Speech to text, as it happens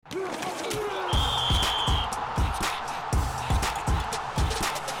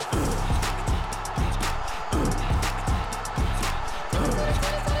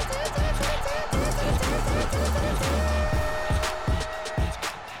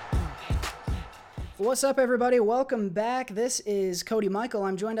What's up, everybody? Welcome back. This is Cody Michael.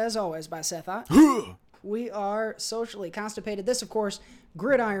 I'm joined, as always, by Seth Ott. We are socially constipated. This, of course,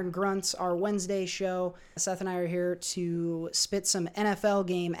 Gridiron Grunts, our Wednesday show. Seth and I are here to spit some NFL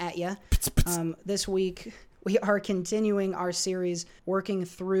game at you. This week, we are continuing our series, working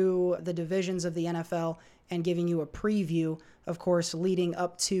through the divisions of the NFL and giving you a preview, of course, leading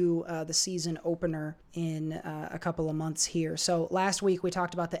up to the season opener in a couple of months here. So last week we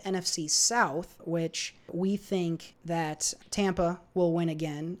talked about the NFC South, which we think that Tampa will win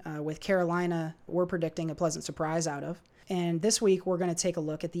again. With Carolina, we're predicting a pleasant surprise out of. And this week we're going to take a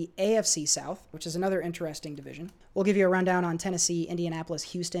look at the AFC South, which is another interesting division. We'll give you a rundown on Tennessee, Indianapolis,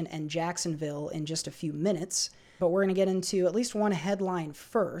 Houston, and Jacksonville in just a few minutes. But we're going to get into at least one headline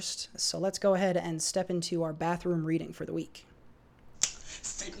first. So let's go ahead and step into our bathroom reading for the week.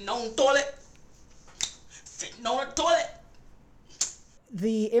 Sitting on the toilet. Sitting on the toilet.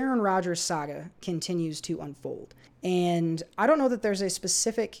 The Aaron Rodgers saga continues to unfold. And I don't know that there's a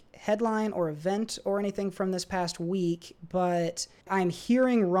specific headline or event or anything from this past week, but I'm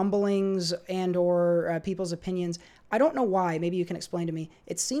hearing rumblings and or people's opinions. I don't know why. Maybe you can explain to me.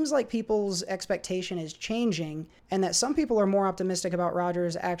 It seems like people's expectation is changing and that some people are more optimistic about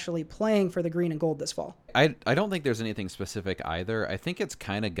Rodgers actually playing for the green and gold this fall. I don't think there's anything specific either. I think it's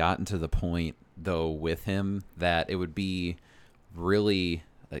kind of gotten to the point, though, with him that it would be really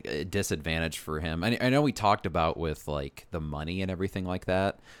like a disadvantage for him. I know we talked about with like the money and everything like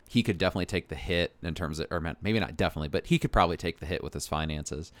that. He could definitely take the hit in terms of, or maybe not definitely, but he could probably take the hit with his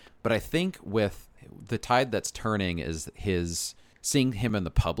finances. But I think with the tide that's turning is his seeing him in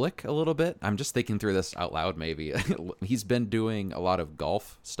the public a little bit. I'm just thinking through this out loud maybe. He's been doing a lot of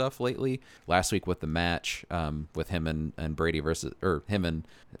golf stuff lately. Last week with the match with him and Brady versus, or him and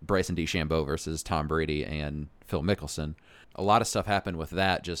Bryson DeChambeau versus Tom Brady and Phil Mickelson. A lot of stuff happened with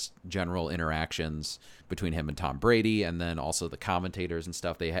that, just general interactions between him and Tom Brady, and then also the commentators and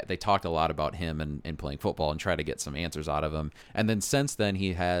stuff. They talked a lot about him and playing football and try to get some answers out of him. And then since then,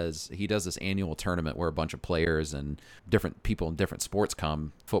 he does this annual tournament where a bunch of players and different people in different sports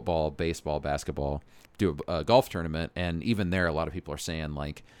come, football, baseball, basketball, do a golf tournament. And even there, a lot of people are saying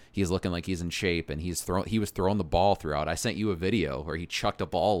like he's looking like he's in shape, and he was throwing the ball throughout. I sent you a video where he chucked a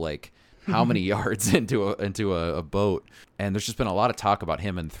ball like how many yards into a boat, and there's just been a lot of talk about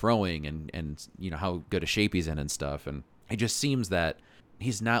him and throwing and you know how good a shape he's in and stuff, and it just seems that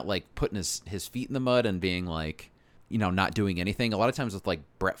he's not like putting his feet in the mud and being like, you know, not doing anything. A lot of times with like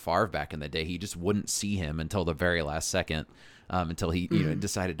Brett Favre back in the day, he just wouldn't see him until the very last second, until he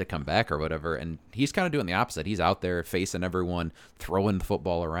decided to come back or whatever, and he's kind of doing the opposite. He's out there facing everyone, throwing the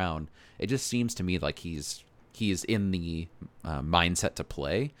football around. It just seems to me like he's in the mindset to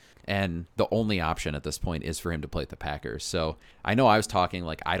play, and the only option at this point is for him to play with the Packers. So I know I was talking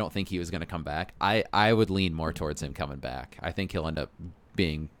like I don't think he was going to come back. I would lean more towards him coming back. I think he'll end up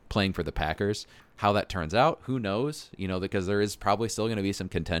playing for the Packers. How that turns out, who knows? You know, because there is probably still going to be some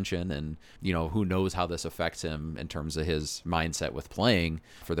contention, and you know, who knows how this affects him in terms of his mindset with playing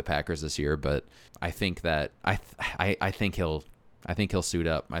for the Packers this year. But I think that I think he'll suit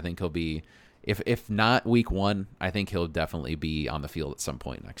up. I think he'll be. If not week one, I think he'll definitely be on the field at some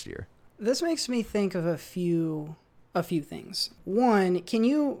point next year. This makes me think of a few things. One, can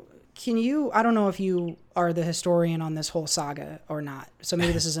you I don't know if you are the historian on this whole saga or not, so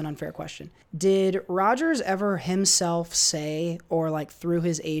maybe this is an unfair question. Did Rodgers ever himself say, or like through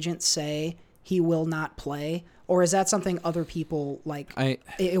his agent say, he will not play? Or is that something other people like?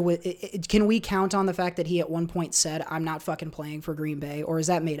 Can we count on the fact that he at one point said, I'm not fucking playing for Green Bay, or is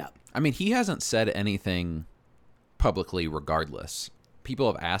that made up? I mean, he hasn't said anything publicly regardless.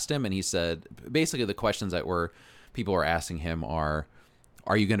 People have asked him, and he said, basically the questions that people were asking him are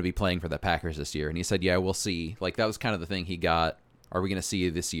you going to be playing for the Packers this year? And he said, yeah, we'll see. Like, that was kind of the thing he got. Are we going to see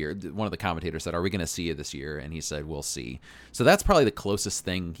you this year? One of the commentators said, are we going to see you this year? And he said, we'll see. So that's probably the closest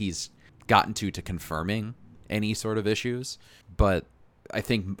thing he's gotten to confirming any sort of issues. But I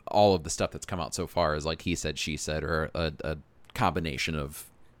think all of the stuff that's come out so far is like he said, she said, or a combination of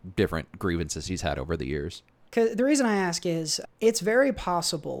different grievances he's had over the years. 'Cause the reason I ask is it's very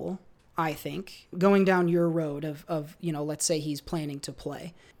possible, I think, going down your road of you know, let's say he's planning to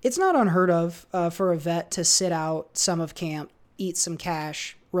play. It's not unheard of for a vet to sit out some of camp, eat some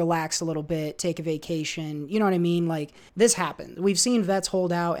cash, relax a little bit, take a vacation. You know what I mean? Like, this happens. We've seen vets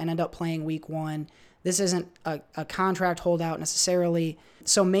hold out and end up playing week one. This isn't a contract holdout necessarily.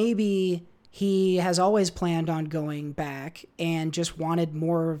 So maybe he has always planned on going back and just wanted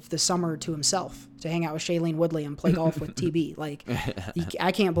more of the summer to himself, to hang out with Shailene Woodley and play golf with TB. Like,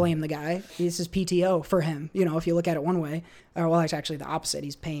 I can't blame the guy. This is PTO for him, if you look at it one way. Well, it's actually the opposite.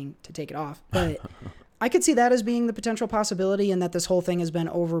 He's paying to take it off. But I could see that as being the potential possibility, and that this whole thing has been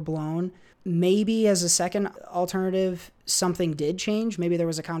overblown. Maybe as a second alternative, something did change. Maybe there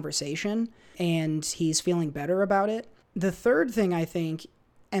was a conversation and he's feeling better about it. The third thing I think,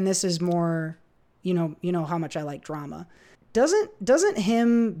 and this is more, you know how much I like drama. Doesn't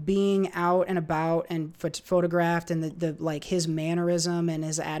him being out and about and photographed and the like his mannerism and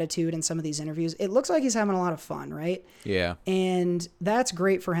his attitude in some of these interviews, it looks like he's having a lot of fun, right? Yeah. And that's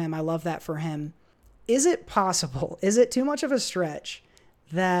great for him. I love that for him. Is it possible? Is it too much of a stretch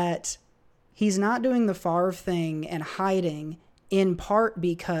that he's not doing the Favre thing and hiding, in part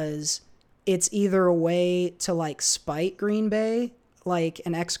because it's either a way to like spite Green Bay, like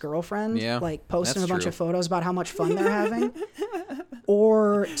an ex-girlfriend, like posting a bunch of photos about how much fun they're having,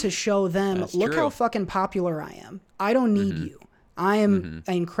 or to show them, look how fucking popular I am. I don't need you. I am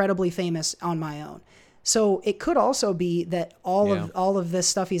incredibly famous on my own. So it could also be that all of this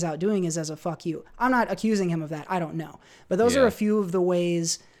stuff he's out doing is as a fuck you. I'm not accusing him of that. I don't know. But those are a few of the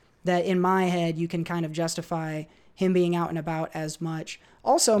ways that in my head you can kind of justify him being out and about as much.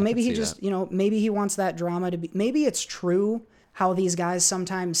 Also, maybe he just, maybe he wants that drama to be, maybe it's true how these guys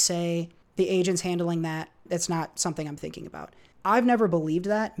sometimes say the agent's handling that. It's not something I'm thinking about. I've never believed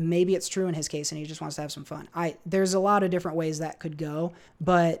that. Maybe it's true in his case and he just wants to have some fun. There's a lot of different ways that could go,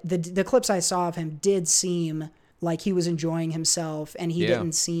 but the clips I saw of him did seem like he was enjoying himself, and he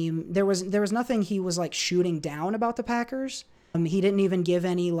didn't seem, there was nothing he was like shooting down about the Packers. He didn't even give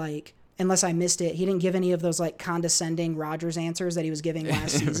any, like, unless I missed it, he didn't give any of those like condescending Rodgers answers that he was giving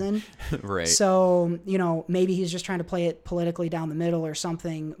last season. Right. So, maybe he's just trying to play it politically down the middle or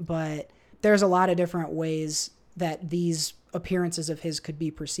something, but there's a lot of different ways that these appearances of his could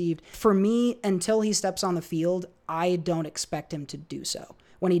be perceived. For me, until he steps on the field, I don't expect him to do so.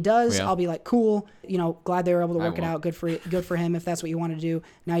 When he does, I'll be like, cool, glad they were able to work it out. Good for him if that's what you want to do.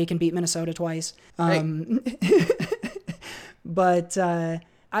 Now you can beat Minnesota twice. But I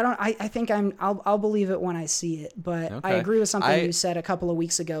think I'll believe it when I see it. But I agree with something you said a couple of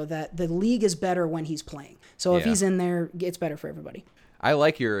weeks ago, that the league is better when he's playing. So if he's in there, it's better for everybody. I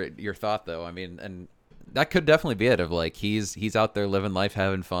like your thought though. I mean, and that could definitely be it, of like he's out there living life,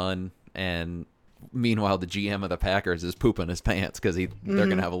 having fun, and meanwhile the GM of the Packers is pooping his pants because they're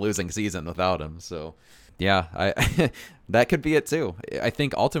gonna have a losing season without him. So yeah, I that could be it too. I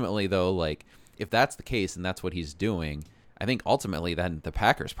think ultimately though, like if that's the case and that's what he's doing, I think ultimately then the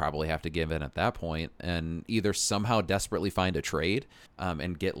Packers probably have to give in at that point and either somehow desperately find a trade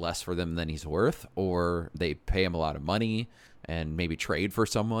and get less for them than he's worth, or they pay him a lot of money and maybe trade for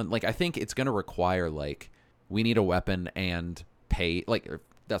someone. Like, I think it's going to require, like, we need a weapon and pay, like,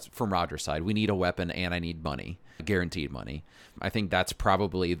 that's from Rodgers' side. We need a weapon and I need money, guaranteed money. I think that's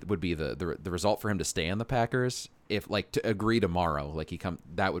probably would be the result for him to stay on the Packers. If, like, to agree tomorrow, like,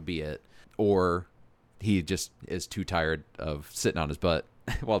 that would be it. Or he just is too tired of sitting on his butt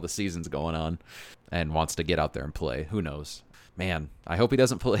while the season's going on and wants to get out there and play. Who knows? Man, I hope he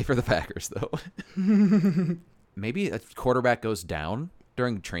doesn't play for the Packers, though. Maybe a quarterback goes down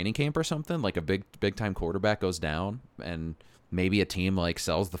during training camp or something, like a big time quarterback goes down, and maybe a team like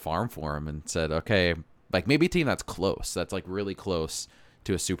sells the farm for him and said, okay, like maybe a team that's close, that's like really close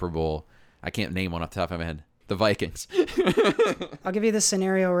to a Super Bowl. I can't name one off the top of my head. The Vikings. I'll give you this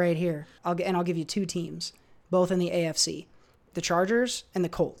scenario right here. I'll give you two teams, both in the AFC, the Chargers and the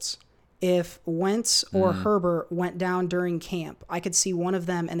Colts. If Wentz or Herbert went down during camp, I could see one of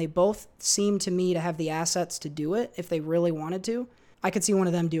them, and they both seem to me to have the assets to do it if they really wanted to. I could see one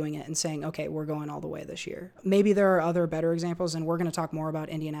of them doing it and saying, okay, we're going all the way this year. Maybe there are other better examples, and we're going to talk more about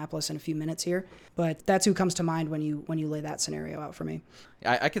Indianapolis in a few minutes here, but that's who comes to mind when you lay that scenario out for me.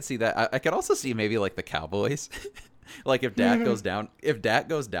 I could see that. I could also see maybe like the Cowboys. Like if Dak goes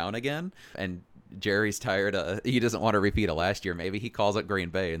down again and Jerry's tired, he doesn't want to repeat it last year, maybe he calls up Green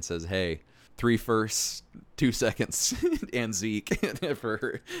Bay and says, hey, 3 firsts, 2 seconds, and Zeke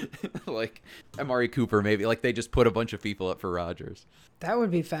for like Amari Cooper. Maybe like they just put a bunch of people up for Rodgers. That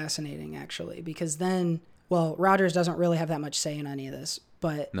would be fascinating, actually, because then, well, Rodgers doesn't really have that much say in any of this,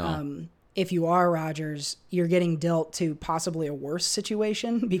 but no. If you are Rodgers, you're getting dealt to possibly a worse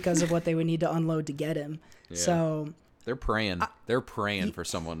situation because of what they would need to unload to get him. Yeah. So they're praying for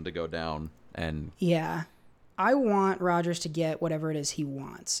someone to go down. And yeah, I want Rodgers to get whatever it is he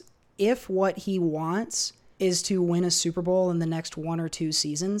wants. If what he wants is to win a Super Bowl in the next 1 or 2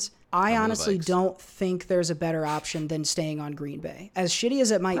 seasons, I honestly don't think there's a better option than staying on Green Bay. As shitty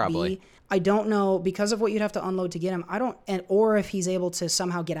as it might be, I don't know, because of what you'd have to unload to get him, or if he's able to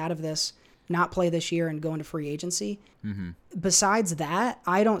somehow get out of this, not play this year and go into free agency. Besides that,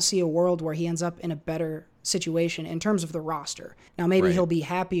 I don't see a world where he ends up in a better situation in terms of the roster. Now, maybe he'll be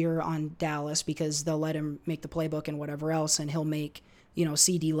happier on Dallas because they'll let him make the playbook and whatever else, and he'll make,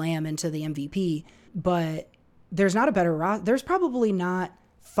 CD Lamb into the MVP. But there's not a better there's probably not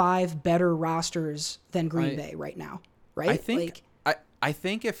 5 better rosters than Green Bay right now, right? I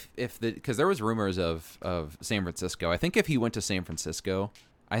think if because there was rumors of San Francisco. I think if he went to San Francisco,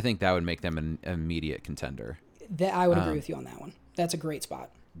 I think that would make them an immediate contender. I would agree with you on that one. That's a great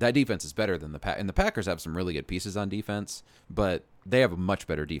spot. That defense is better than and the Packers have some really good pieces on defense, but they have a much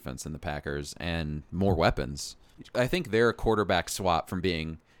better defense than the Packers and more weapons. I think they're a quarterback swap from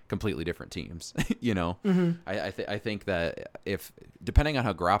being completely different teams. I think that if, depending on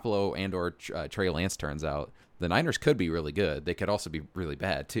how Garoppolo and or Trey Lance turns out, the Niners could be really good. They could also be really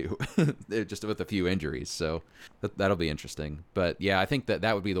bad too, just with a few injuries. So that'll be interesting. But yeah, I think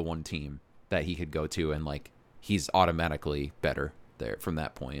that would be the one team that he could go to, and like he's automatically better there from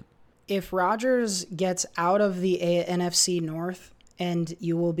that point. If Rodgers gets out of the NFC North, and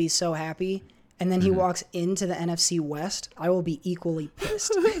you will be so happy, and then he walks into the NFC West, I will be equally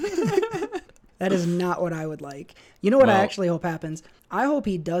pissed. That is not what I would like. You know what I actually hope happens? I hope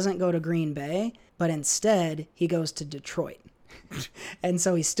he doesn't go to Green Bay, but instead he goes to Detroit. And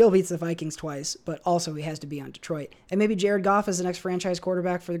so he still beats the Vikings twice, but also he has to be on Detroit. And maybe Jared Goff is the next franchise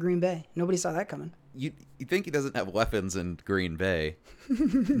quarterback for the Green Bay. Nobody saw that coming. You think he doesn't have weapons in Green Bay?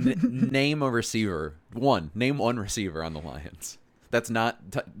 Name a receiver. Name one receiver on the Lions. That's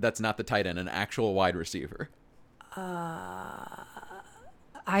not the tight end, an actual wide receiver. I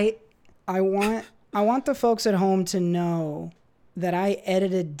want the folks at home to know that I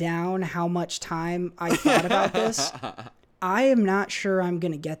edited down how much time I thought about this. I am not sure I'm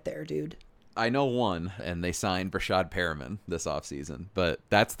going to get there, dude. I know one, and they signed Brashad Perriman this offseason, but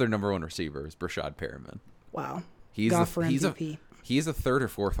that's their number one receiver is Brashad Perriman. Wow. He's a third or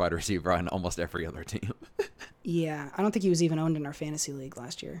fourth wide receiver on almost every other team. Yeah, I don't think he was even owned in our fantasy league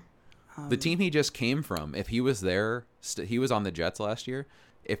last year. The team he just came from, if he was there, he was on the Jets last year.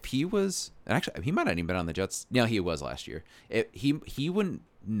 If he was, and actually, he might not even been on the Jets. No, he was last year. He wouldn't,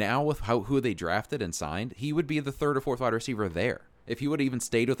 now with who they drafted and signed, he would be the third or fourth wide receiver there. If he would have even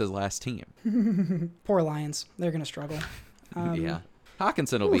stayed with his last team. Poor Lions. They're going to struggle. Yeah.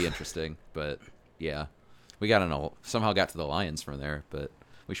 Hawkinson will be interesting, but yeah. We somehow got to the Lions from there, but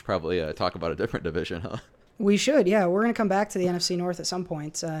we should probably talk about a different division, huh? We should, yeah. We're going to come back to the NFC North at some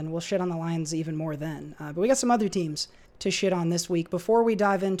point, and we'll shit on the Lions even more then. But we got some other teams to shit on this week. Before we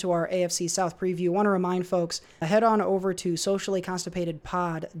dive into our AFC South preview, I want to remind folks, head on over to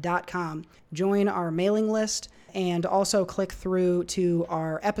sociallyconstipatedpod.com, join our mailing list, and also click through to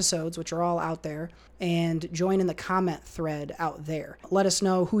our episodes, which are all out there, and join in the comment thread out there. Let us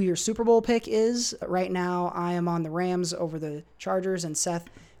know who your Super Bowl pick is. Right now, I am on the Rams over the Chargers, and Seth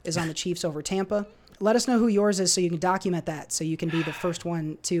is on the Chiefs over Tampa. Let us know who yours is so you can document that, so you can be the first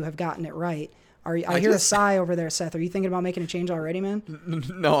one to have gotten it right. I hear a sigh over there, Seth. Are you thinking about making a change already, man?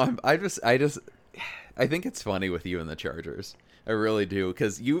 No, I think it's funny with you and the Chargers. I really do,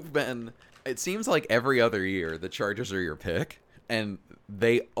 because it seems like every other year the Chargers are your pick, and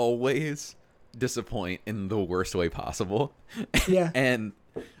they always disappoint in the worst way possible. Yeah. And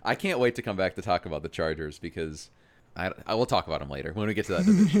I can't wait to come back to talk about the Chargers, because I will talk about them later when we get to that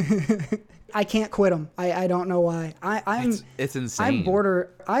division. I can't quit them. I don't know why. It's insane.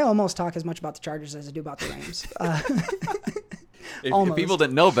 I almost talk as much about the Chargers as I do about the Rams. If people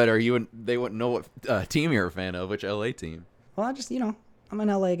didn't know better, they wouldn't know what team you're a fan of, which LA team. Well, I'm an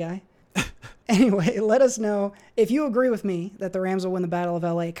LA guy. Anyway, let us know if you agree with me that the Rams will win the Battle of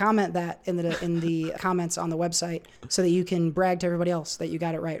LA. Comment that in the comments on the website so that you can brag to everybody else that you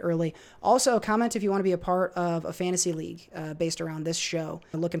got it right early. Also, comment if you want to be a part of a fantasy league based around this show.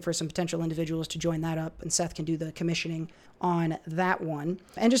 We're looking for some potential individuals to join that up, and Seth can do the commissioning on that one.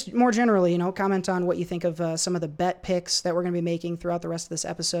 And just more generally, comment on what you think of some of the bet picks that we're going to be making throughout the rest of this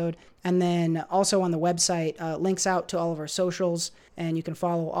episode. And then also on the website, links out to all of our socials, and you can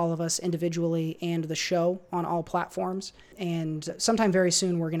follow all of us individually and the show on all platforms. And sometime very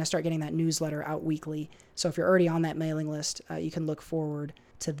soon, we're going to start getting that newsletter out weekly. So if you're already on that mailing list, you can look forward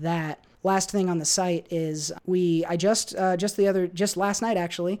to that. Last thing on the site is just last night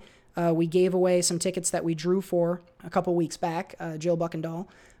actually, We gave away some tickets that we drew for a couple weeks back. Jill Buckendahl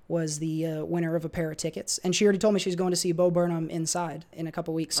was the winner of a pair of tickets. And she already told me she's going to see Bo Burnham inside in a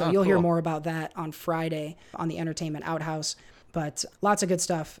couple weeks. So you'll hear more about that on Friday on the Entertainment Outhouse. But lots of good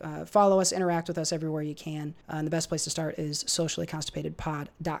stuff. Follow us, interact with us everywhere you can. And the best place to start is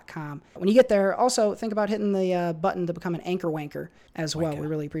sociallyconstipatedpod.com. When you get there, also think about hitting the button to become an anchor wanker as well. We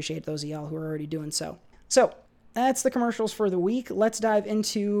really appreciate those of y'all who are already doing so. So that's the commercials for the week. Let's dive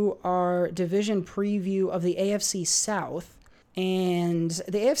into our division preview of the AFC South. And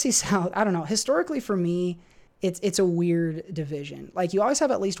the AFC South, I don't know, historically for me, it's a weird division. Like, you always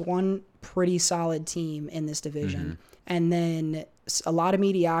have at least one pretty solid team in this division, and then a lot of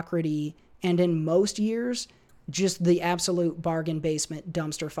mediocrity, and in most years, just the absolute bargain basement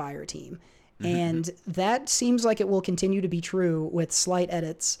dumpster fire team. And that seems like it will continue to be true with slight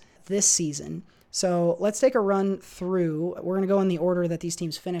edits this season. So let's take a run through. We're going to go in the order that these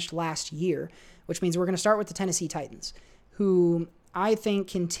teams finished last year, which means we're going to start with the Tennessee Titans, who I think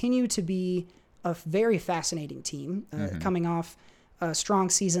continue to be a very fascinating team, coming off a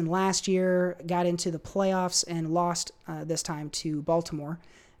strong season last year, got into the playoffs and lost this time to Baltimore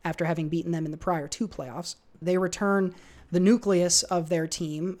after having beaten them in the prior two playoffs. They return the nucleus of their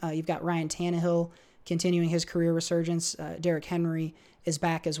team. You've got Ryan Tannehill continuing his career resurgence. Derrick Henry is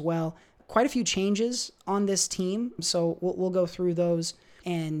back as well. Quite a few changes on this team, so we'll go through those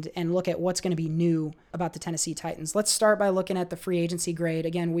and look at what's going to be new about the Tennessee Titans. Let's start by looking at the free agency grade.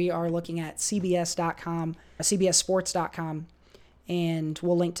 Again, we are looking at CBS.com, CBSSports.com, and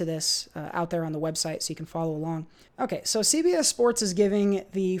we'll link to this out there on the website so you can follow along. Okay, so CBS Sports is giving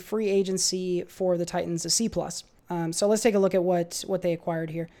the free agency for the Titans a C+. So let's take a look at what they acquired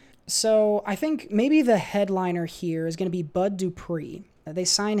here. So I think maybe the headliner here is going to be Bud Dupree. They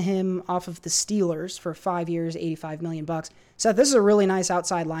sign him off of the Steelers for 5 years, $85 million. Seth, this is a really nice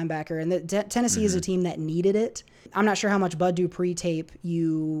outside linebacker, and Tennessee is a team that needed it. I'm not sure how much Bud Dupree tape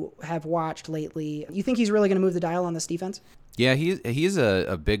you have watched lately. You think he's really going to move the dial on this defense? Yeah, he's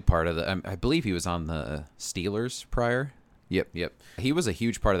a big part of the. I believe he was on the Steelers prior. Yep. He was a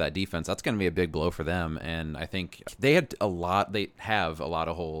huge part of that defense. That's going to be a big blow for them, and I think they have a lot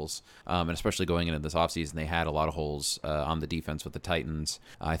of holes, and especially going into this offseason, they had a lot of holes on the defense with the Titans.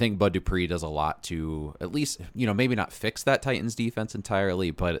 I think Bud Dupree does a lot to at least, maybe not fix that Titans defense entirely,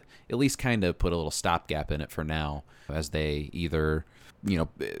 but at least kind of put a little stopgap in it for now as they either,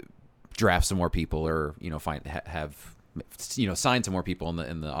 draft some more people or, sign some more people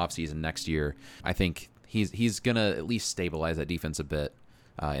in the offseason next year. I think he's gonna at least stabilize that defense a bit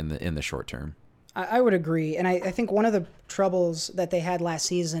in the short term. I would agree, and I think one of the troubles that they had last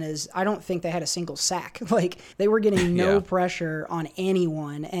season is I don't think they had a single sack. Like, they were getting no pressure on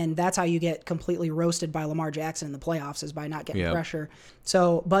anyone, and that's how you get completely roasted by Lamar Jackson in the playoffs, is by not getting pressure.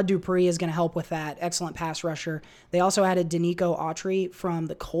 So Bud Dupree is going to help with that. Excellent pass rusher. They also added Danico Autry from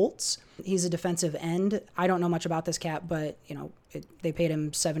the Colts. He's a defensive end. I don't know much about this cat, but they paid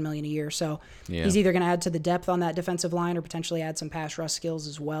him $7 million a year, so he's either going to add to the depth on that defensive line or potentially add some pass rush skills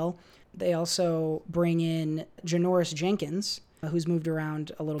as well. They also bring in Janoris Jenkins, who's moved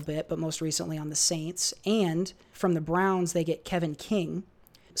around a little bit, but most recently on the Saints. And from the Browns, they get Kevin King.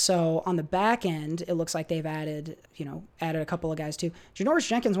 So on the back end, it looks like they've added a couple of guys too. Janoris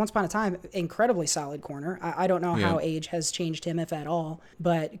Jenkins, once upon a time, incredibly solid corner. I don't know how age has changed him, if at all,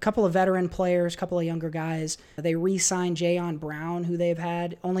 but a couple of veteran players, a couple of younger guys. They re-signed Jayon Brown, who they've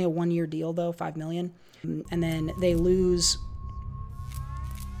had only a 1-year deal though, $5 million. And then they lose.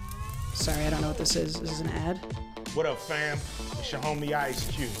 Sorry, I don't know what this is. This is an ad. What up, fam? It's your homie Ice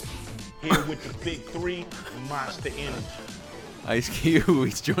Cube. Here with the big three, Monster Energy. Ice Cube,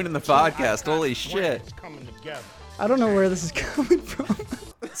 he's joining the podcast. Holy shit. I don't know where this is coming from.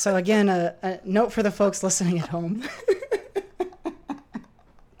 So again, a note for the folks listening at home.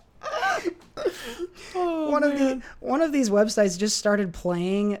 One of these websites just started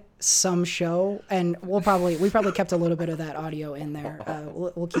playing some show, and we probably kept a little bit of that audio in there.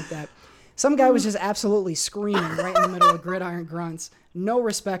 We'll keep that. Some guy was just absolutely screaming right in the middle of Gridiron Grunts. No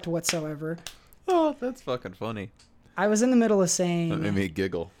respect whatsoever. Oh, that's fucking funny. I was in the middle of saying... That made me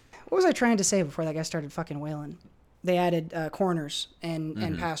giggle. What was I trying to say before that guy started fucking wailing? They added corners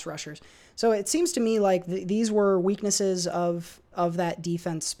and pass rushers. So it seems to me like these were weaknesses of that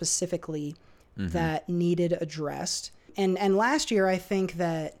defense specifically that needed addressed. And last year, I think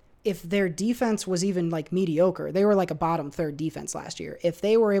that if their defense was even like mediocre, they were like a bottom third defense last year. If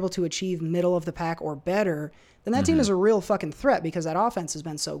they were able to achieve middle of the pack or better, then that team is a real fucking threat because that offense has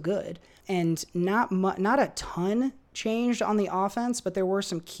been so good. And not a ton changed on the offense, but there were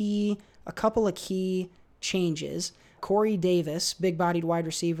a couple of key changes. Corey Davis, big-bodied wide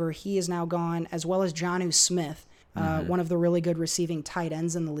receiver, he is now gone, as well as Jonnu Smith, one of the really good receiving tight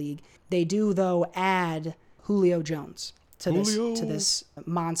ends in the league. They do, though, add Julio Jones to this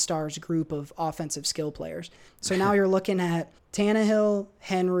Monstars group of offensive skill players. So now you're looking at Tannehill,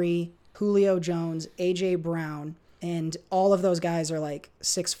 Henry, Julio Jones, A.J. Brown, and all of those guys are like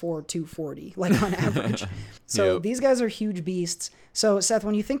 6'4", 240, like on average. So These guys are huge beasts. So, Seth,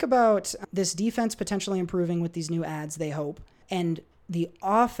 when you think about this defense potentially improving with these new ads, they hope, and the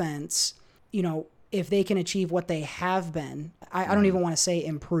offense, if they can achieve what they have been, I don't even want to say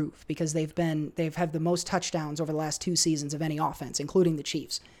improve, because they've had the most touchdowns over the last 2 seasons of any offense, including the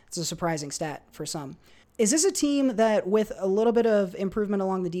Chiefs. It's a surprising stat for some. Is this a team that, with a little bit of improvement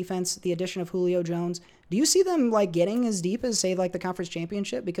along the defense, the addition of Julio Jones, do you see them like getting as deep as, say, like the conference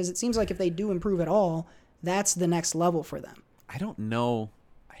championship? Because it seems like if they do improve at all, that's the next level for them. I don't know.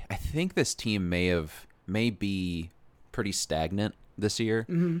 I think this team may be pretty stagnant this year.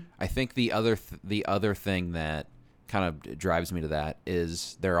 Mm-hmm. I think the other thing that kind of drives me to that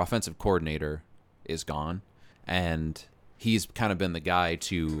is their offensive coordinator is gone, and he's kind of been the guy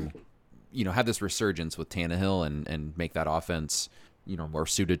to have this resurgence with Tannehill and make that offense, more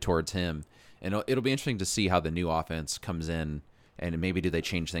suited towards him. And it'll be interesting to see how the new offense comes in, and maybe do they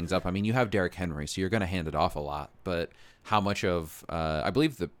change things up. I mean, you have Derrick Henry, so you're going to hand it off a lot. But how much of, I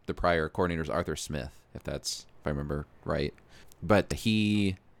believe the prior coordinator is Arthur Smith, if I remember right. But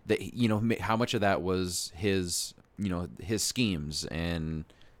how much of that was his schemes and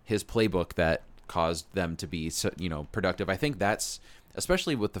his playbook that caused them to be, productive. I think that's,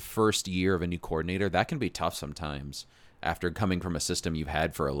 especially with the first year of a new coordinator, that can be tough sometimes after coming from a system you've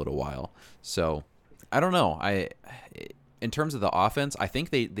had for a little while. So I don't know. In terms of the offense, I think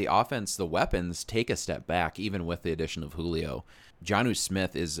the weapons take a step back, even with the addition of Julio. Jonnu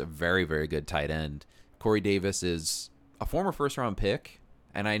Smith is a very, very good tight end. Corey Davis is a former first-round pick,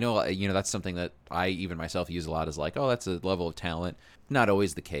 and I know that's something that I even myself use a lot, is like, oh, that's a level of talent. Not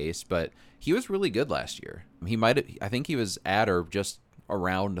always the case, but he was really good last year. I think he was at or just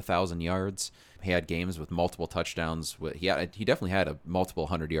around 1,000 yards. He had games with multiple touchdowns. He definitely had multiple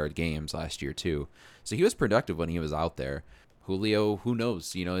 100-yard games last year too. So he was productive when he was out there. Julio, who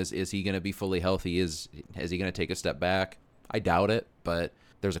knows? Is he going to be fully healthy? Is he going to take a step back? I doubt it, but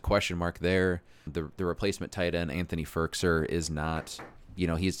there's a question mark there. The replacement tight end, Anthony Firkser, is not,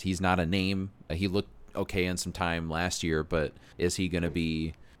 he's not a name. He looked okay in some time last year, but is he going to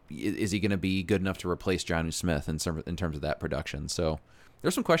be good enough to replace Jonnu Smith in terms of that production? So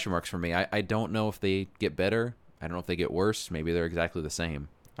there's some question marks for me. I don't know if they get better. I don't know if they get worse. Maybe they're exactly the same.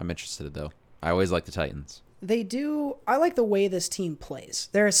 I'm interested, though. I always like the Titans. They do. I like the way this team plays.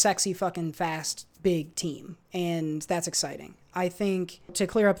 They're a sexy, fucking fast, big team, and that's exciting. I think, to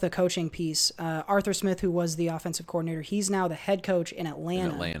clear up the coaching piece, Arthur Smith, who was the offensive coordinator, he's now the head coach in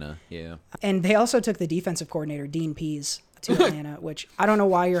Atlanta. Yeah. And they also took the defensive coordinator, Dean Pease, to Atlanta, which I don't know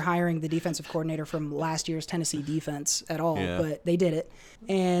why you're hiring the defensive coordinator from last year's Tennessee defense at all, but they did it.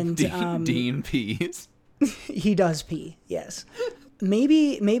 And Dean Pease. He does pee, yes.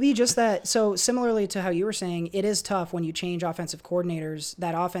 Maybe just that. So similarly to how you were saying, it is tough when you change offensive coordinators.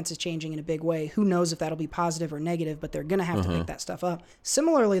 That offense is changing in a big way. Who knows if that'll be positive or negative, but they're going to have to make that stuff up.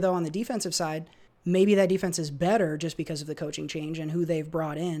 Similarly, though, on the defensive side, maybe that defense is better just because of the coaching change and who they've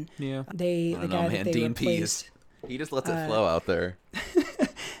brought in. Yeah. Dean Pease. He just lets it flow out there.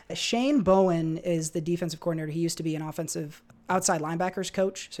 Shane Bowen is the defensive coordinator. He used to be an offensive outside linebackers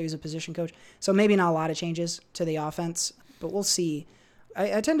coach, so he's a position coach. So maybe not a lot of changes to the offense, but we'll see.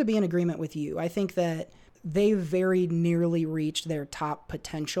 I tend to be in agreement with you. I think that they very nearly reached their top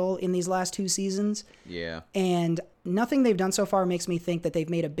potential in these last 2 seasons. Yeah. And nothing they've done so far makes me think that they've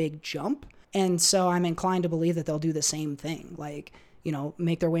made a big jump. And so I'm inclined to believe that they'll do the same thing. Like,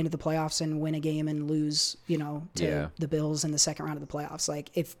 make their way into the playoffs and win a game and lose, to the Bills in the second round of the playoffs.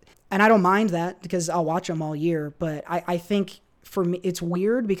 And I don't mind that because I'll watch them all year, but I think for me, it's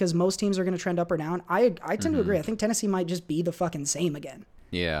weird because most teams are going to trend up or down. I tend to agree. I think Tennessee might just be the fucking same again.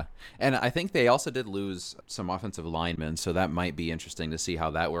 Yeah. And I think they also did lose some offensive linemen, so that might be interesting to see how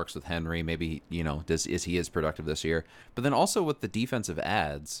that works with Henry. Maybe, is he as productive this year? But then also with the defensive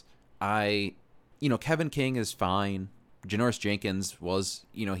ads, Kevin King is fine. Janoris Jenkins was,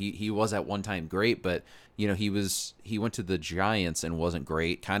 he was at one time great, but, he went to the Giants and wasn't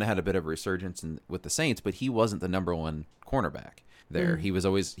great, kind of had a bit of a resurgence with the Saints, but he wasn't the number one cornerback there. He was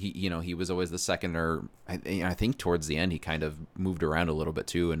always, he was always the second, or I think towards the end, he kind of moved around a little bit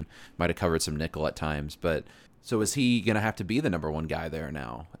too and might have covered some nickel at times. But So is he going to have to be the number one guy there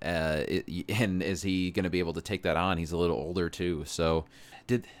now? And is he going to be able to take that on? He's a little older too. So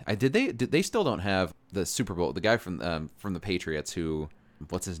did they still don't have the Super Bowl, the guy from the Patriots who,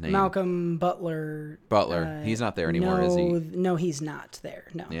 what's his name? Malcolm Butler. He's not there anymore, no, is he? No, he's not there.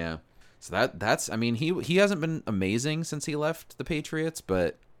 No. Yeah. So that's I mean, he hasn't been amazing since he left the Patriots,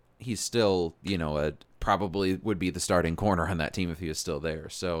 but he's still, probably would be the starting corner on that team if he was still there.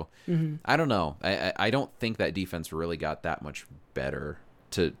 So I don't know. I don't think that defense really got that much better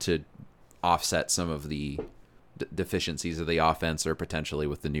to offset some of the deficiencies of the offense, or potentially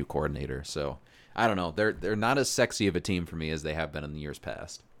with the new coordinator. So I don't know. They're not as sexy of a team for me as they have been in the years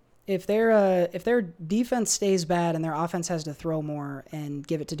past. If their defense stays bad and their offense has to throw more and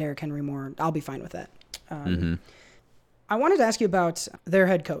give it to Derrick Henry more, I'll be fine with that. I wanted to ask you about their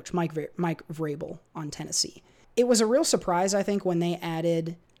head coach, Mike Vrabel on Tennessee. It was a real surprise, I think, when they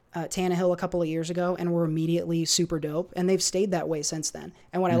added Tannehill a couple of years ago and were immediately super dope, and they've stayed that way since then.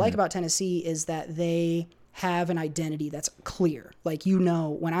 And what I like about Tennessee is that they have an identity that's clear. Like,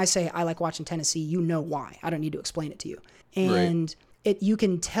 when I say I like watching Tennessee, you know why. I don't need to explain it to you. And you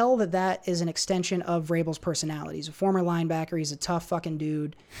can tell that is an extension of Vrabel's personality. He's a former linebacker. He's a tough fucking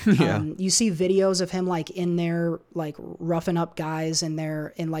dude. Yeah. You see videos of him like in there, like roughing up guys in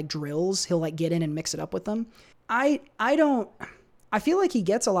like drills. He'll like get in and mix it up with them. I feel like he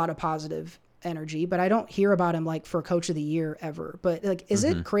gets a lot of positive energy, but I don't hear about him like for coach of the year ever. But like, is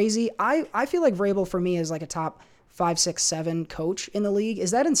it crazy? I feel like Vrabel for me is like a top 5, 6, 7 coach in the league.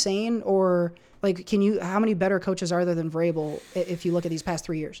 Is that insane? Or like, how many better coaches are there than Vrabel if you look at these past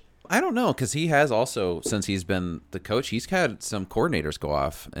 3 years? I don't know, because he has also, since he's been the coach, he's had some coordinators go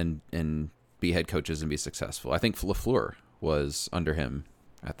off and be head coaches and be successful. I think LaFleur was under him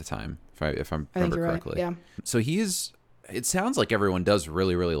at the time, if I remember correctly. Right. Yeah. So it sounds like everyone does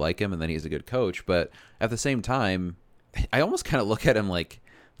really, really like him, and then he's a good coach. But at the same time, I almost kind of look at him like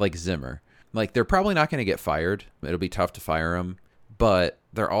Zimmer. Like, they're probably not going to get fired. It'll be tough to fire him, but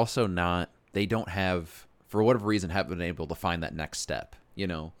they're also not. They don't have, for whatever reason, haven't been able to find that next step.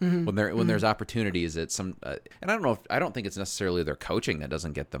 When there's opportunities, it's some, and I don't think it's necessarily their coaching that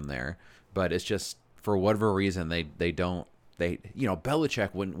doesn't get them there, but it's just for whatever reason they don't.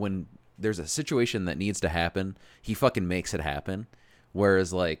 Belichick, when there's a situation that needs to happen, he fucking makes it happen.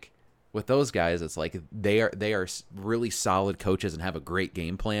 Whereas like with those guys, it's like they are really solid coaches and have a great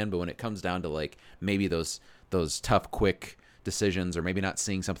game plan, but when it comes down to like maybe those tough, quick decisions, or maybe not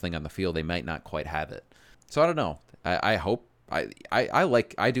seeing something on the field, they might not quite have it. So I don't know. I hope I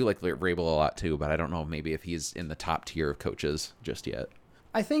do like Vrabel a lot too, but I don't know maybe if he's in the top tier of coaches just yet.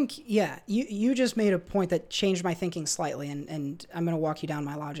 I think, yeah, you just made a point that changed my thinking slightly, and I'm going to walk you down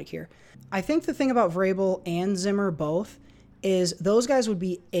my logic here. I think the thing about Vrabel and Zimmer both is those guys would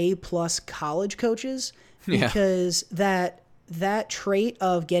be A-plus college coaches, because that trait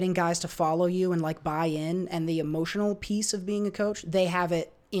of getting guys to follow you and like buy in, and the emotional piece of being a coach, they have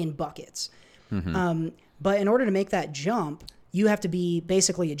it in buckets. But in order to make that jump, you have to be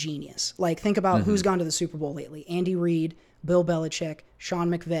basically a genius. Like, think about who's gone to the Super Bowl lately. Andy Reid, Bill Belichick, Sean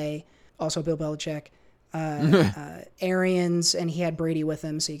McVay, also Bill Belichick, Arians, and he had Brady with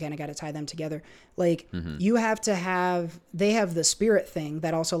him, so you kind of got to tie them together. Like, you have to have, they have the spirit thing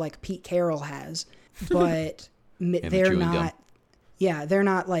that also like Pete Carroll has, but they're not. Yeah, they're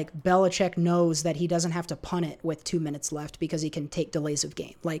not like Belichick knows that he doesn't have to punt it with 2 minutes left because he can take delays of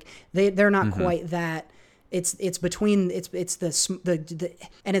game. Like they're not quite that. It's between it's the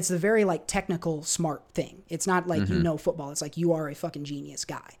and it's the very like technical smart thing. It's not like football. It's like you are a fucking genius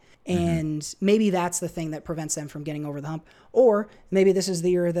guy. And maybe that's the thing that prevents them from getting over the hump. Or maybe this is the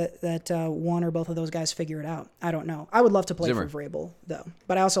year that one or both of those guys figure it out. I don't know. I would love to play for Vrabel though,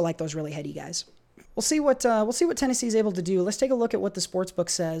 but I also like those really heady guys. We'll see what Tennessee's able to do. Let's take a look at what the sportsbook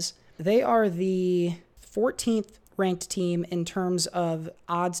says. They are the 14th ranked team in terms of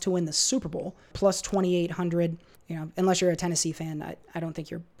odds to win the Super Bowl, plus 2,800. Unless you're a Tennessee fan, I don't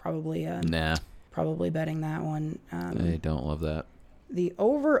think you're probably probably betting that one. I don't love that. The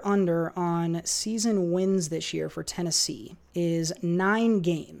over-under on season wins this year for Tennessee is 9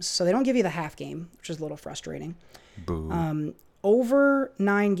 games. So they don't give you the half game, which is a little frustrating. Boo. Over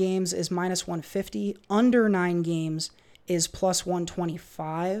 9 games is minus 150. Under 9 games is plus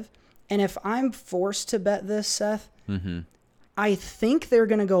 125. And if I'm forced to bet this, Seth, I think they're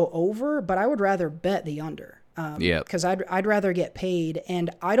going to go over, but I would rather bet the under. Because I'd rather get paid,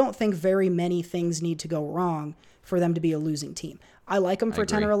 and I don't think very many things need to go wrong for them to be a losing team. I like them for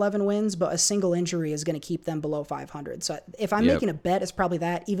 10 or 11 wins, but a single injury is going to keep them below 500. So if I'm making a bet, it's probably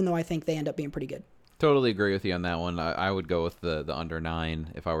that, even though I think they end up being pretty good. Totally agree with you on that one. I would go with the under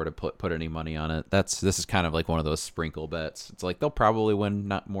 9 if I were to put any money on it. This is kind of like one of those sprinkle bets. It's like they'll probably win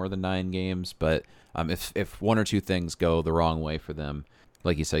not more than 9 games, but if one or two things go the wrong way for them,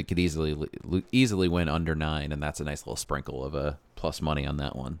 like you said, could easily win under 9, and that's a nice little sprinkle of a plus money on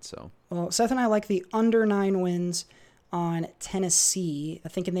that one. So, well, Seth and I like the under 9 wins on Tennessee,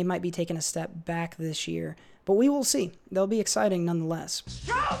 thinking they might be taking a step back this year, but we will see. They'll be exciting nonetheless.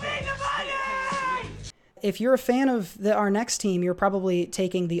 Show me the money! If you're a fan of our next team, you're probably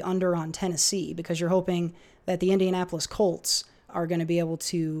taking the under on Tennessee because you're hoping that the Indianapolis Colts are going to be able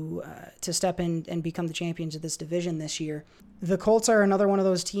to step in and become the champions of this division this year. The Colts are another one of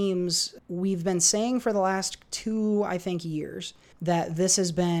those teams we've been saying for the last 2, I think, years that this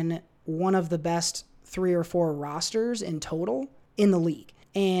has been one of the best 3 or 4 rosters in total in the league.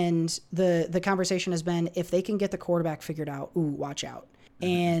 And the conversation has been, if they can get the quarterback figured out, watch out.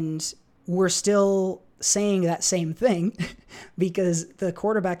 And we're still saying that same thing because the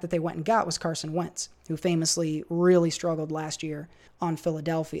quarterback that they went and got was Carson Wentz, who famously really struggled last year on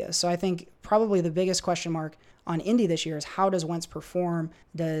Philadelphia. So I think probably the biggest question mark on Indy this year is, how does Wentz perform?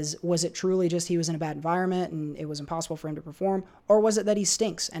 Was it truly just he was in a bad environment and it was impossible for him to perform? Or was it that he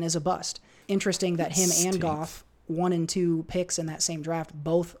stinks and is a bust? Interesting that him and Goff, 1 and 2 picks in that same draft,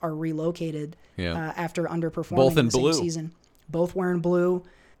 both are relocated after underperforming both in the blue. same season. Both wearing blue.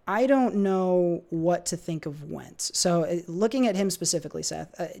 I don't know what to think of Wentz. So looking at him specifically,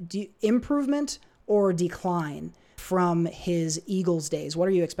 Seth, improvement or decline from his Eagles days? What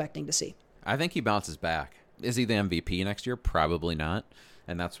are you expecting to see? I think he bounces back. Is he the MVP next year? Probably not.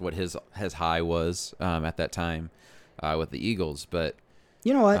 And that's what his high was at that time with the Eagles. But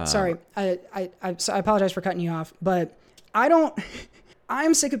you know what? Sorry. I apologize for cutting you off, but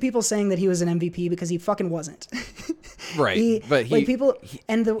I'm sick of people saying that he was an MVP because he fucking wasn't. Right. He was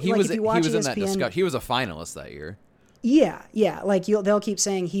in that discussion. He was a finalist that year. Yeah. Like they'll keep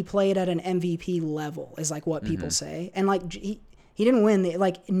saying he played at an MVP level is like what people say. And like he didn't win.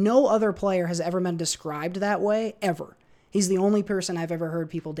 Like no other player has ever been described that way ever. He's the only person I've ever heard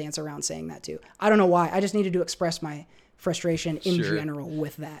people dance around saying that to. I don't know why. I just needed to express my frustration in general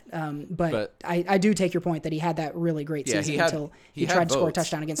with that. But I do take your point that he had that really great season until he tried to score a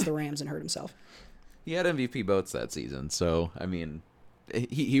touchdown against the Rams and hurt himself. He had MVP votes that season. So, I mean,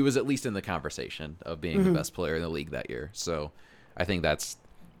 he was at least in the conversation of being the best player in the league that year. So I think that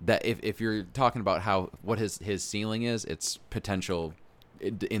if you're talking about what his ceiling is, it's potential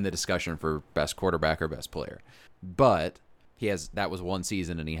in the discussion for best quarterback or best player. But that was one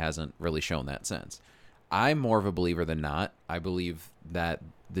season and he hasn't really shown that since. I'm more of a believer than not. I believe that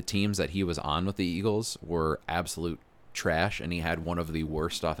the teams that he was on with the Eagles were absolute trash, and he had one of the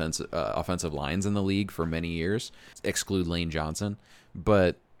worst offensive lines in the league for many years, exclude Lane Johnson.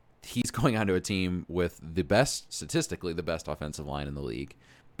 But he's going onto a team with statistically the best offensive line in the league.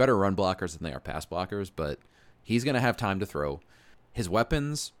 Better run blockers than they are pass blockers, but he's going to have time to throw. His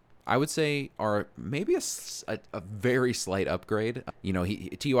weapons, I would say, are maybe a very slight upgrade. You know,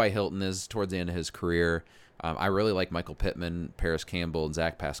 T.Y. Hilton is towards the end of his career. I really like Michael Pittman, Paris Campbell, and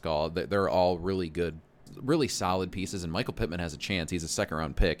Zach Pascal. They're all really good, really solid pieces, and Michael Pittman has a chance. He's a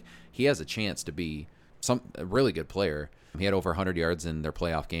second-round pick. He has a chance to be a really good player. He had over 100 yards in their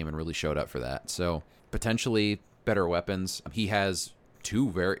playoff game and really showed up for that. So potentially better weapons. He has 2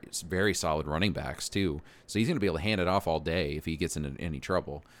 very, very solid running backs, too. So he's going to be able to hand it off all day if he gets into any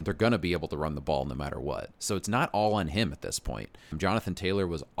trouble. They're going to be able to run the ball no matter what. So it's not all on him at this point. Jonathan Taylor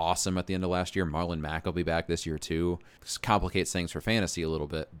was awesome at the end of last year. Marlon Mack will be back this year, too. This complicates things for fantasy a little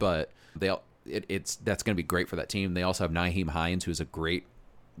bit, but that's going to be great for that team. They also have Nyheim Hines, who's a great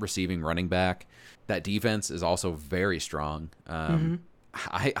receiving running back. That defense is also very strong.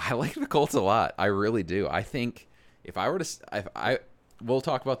 I like the Colts a lot. I really do. I think if I were to... We'll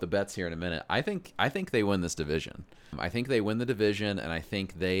talk about the bets here in a minute. I think they win this division. I think they win the division, and I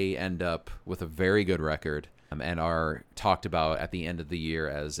think they end up with a very good record and are talked about at the end of the year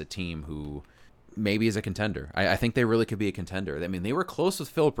as a team who maybe is a contender. I think they really could be a contender. I mean, they were close with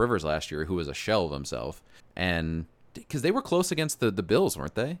Phillip Rivers last year, who was a shell of himself, and because they were close against the Bills,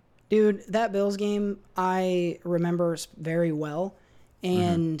 weren't they? Dude, that Bills game I remember very well,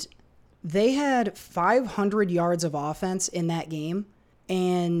 and they had 500 yards of offense in that game.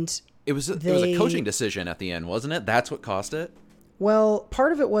 And it was a coaching decision at the end, wasn't it? That's what cost it? Well,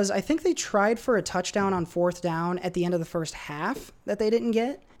 part of it was I think they tried for a touchdown on 4th down at the end of the first half that they didn't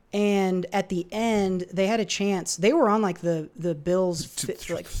get. And at the end, they had a chance. They were on like the Bills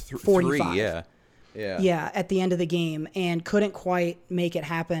 45. Yeah, at the end of the game and couldn't quite make it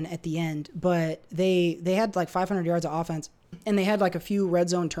happen at the end. But they had like 500 yards of offense and they had like a few red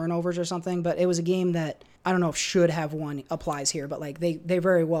zone turnovers or something, but it was a game that I don't know if should have won applies here, but like they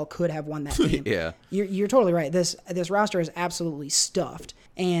very well could have won that game. Yeah. You're totally right. This roster is absolutely stuffed,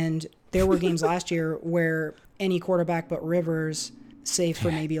 and there were games last year where any quarterback but Rivers, save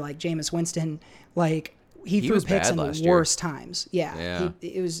for maybe like Jameis Winston, like he threw was picks bad in the last year. worst times. Yeah.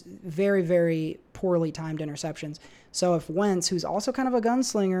 It was very, very poorly timed interceptions. So if Wentz, who's also kind of a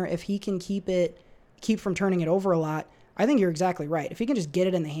gunslinger, if he can keep from turning it over a lot, I think you're exactly right. If he can just get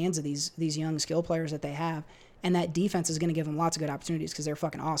it in the hands of these young skill players that they have, and that defense is going to give them lots of good opportunities because they're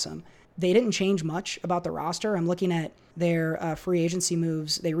fucking awesome. They didn't change much about the roster. I'm looking at their free agency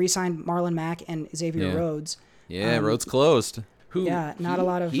moves. They re-signed Marlon Mack and Xavier Rhodes. Yeah, Rhodes closed. Not a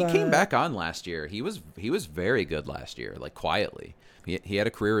lot of. He came back on last year. He was very good last year, like quietly. He had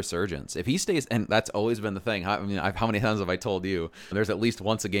a career resurgence. If he stays, and that's always been the thing. I mean, how many times have I told you? There's at least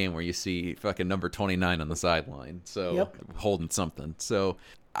once a game where you see fucking number 29 on the sideline, so holding something. So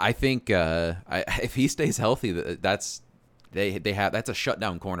I think if he stays healthy, that's a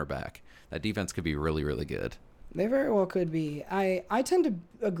shutdown cornerback. That defense could be really, really good. They very well could be. I tend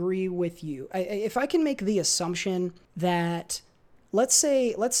to agree with you. If I can make the assumption that let's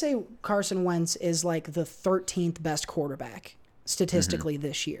say Carson Wentz is like the 13th best quarterback statistically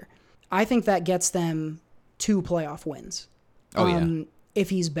this year, I think that gets them 2 playoff wins. If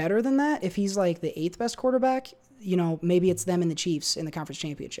he's better than that, if he's like the 8th best quarterback, maybe it's them and the Chiefs in the conference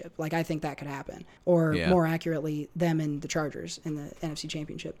championship. Like, I think that could happen. Or more accurately, them and the Chargers in the NFC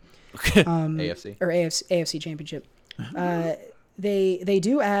championship. AFC. Or AFC championship. They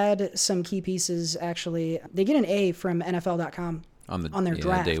do add some key pieces, actually. They get an A from NFL.com on their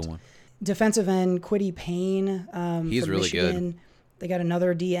draft. Day one. Defensive end, Kwity Payne He's from really Michigan. good. They got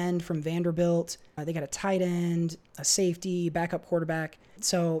another D end from Vanderbilt. They got a tight end, a safety, backup quarterback.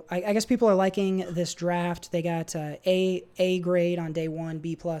 So I guess people are liking this draft. They got A grade on day 1,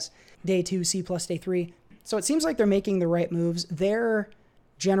 B+, day 2, C+, day 3. So it seems like they're making the right moves. Their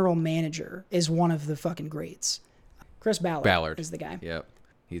general manager is one of the fucking greats. Chris Ballard is the guy. Yep.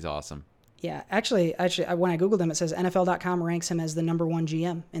 He's awesome. Yeah, actually, when I Googled him, it says NFL.com ranks him as the number 1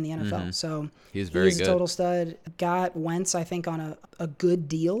 GM in the NFL. So He's very a good. total stud. Got Wentz, I think, on a good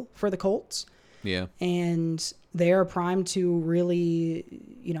deal for the Colts. Yeah. And they are primed to really,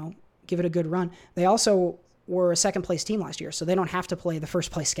 give it a good run. They also were a second place team last year, so they don't have to play the first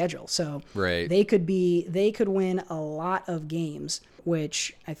place schedule. So right. they could win a lot of games,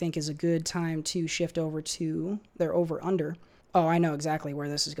 which I think is a good time to shift over to their over-under. Oh, I know exactly where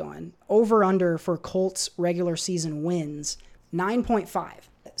this is going. Over-under for Colts regular season wins, 9.5.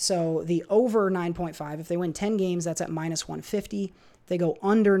 So the over 9.5, if they win 10 games, that's at minus 150. If they go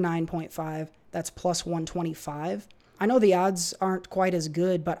under 9.5, that's plus 125. I know the odds aren't quite as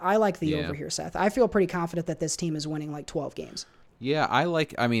good, but I like the over here, Seth. I feel pretty confident that this team is winning like 12 games. Yeah, I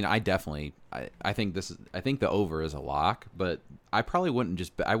think the over is a lock, but I probably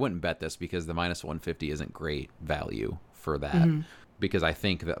wouldn't bet this because the minus 150 isn't great value for that. Because I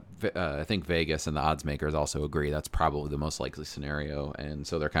think Vegas and the odds makers also agree that's probably the most likely scenario, and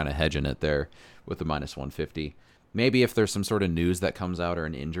so they're kind of hedging it there with the minus 150. Maybe if there's some sort of news that comes out or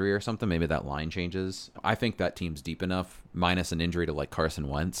an injury or something, maybe that line changes. I think that team's deep enough, minus an injury to like Carson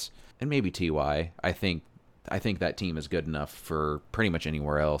Wentz and maybe T.Y. I think that team is good enough for pretty much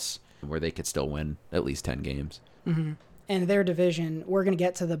anywhere else where they could still win at least 10 games. Mm-hmm. And their division, we're going to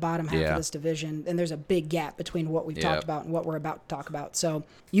get to the bottom half of this division, and there's a big gap between what we've talked about and what we're about to talk about. So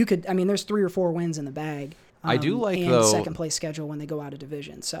there's 3 or 4 wins in the bag. I do like, and though, second place schedule when they go out of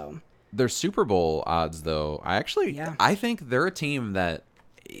division. So their Super Bowl odds, though, I think they're a team that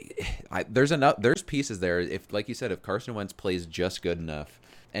there's pieces there. If, like you said, if Carson Wentz plays just good enough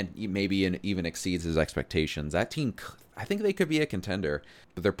and maybe even exceeds his expectations, that team, I think they could be a contender.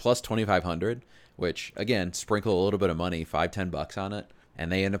 But they're plus 2,500, which again, sprinkle a little bit of money, $5-10 on it,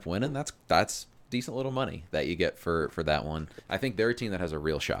 and they end up winning. That's decent little money that you get for that one. I think they're a team that has a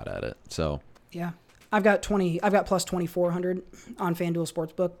real shot at it. So yeah. I've got plus 2,400 on FanDuel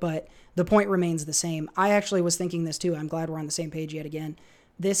Sportsbook, but the point remains the same. I actually was thinking this too. I'm glad we're on the same page yet again.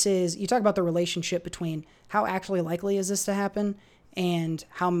 You talk about the relationship between how actually likely is this to happen and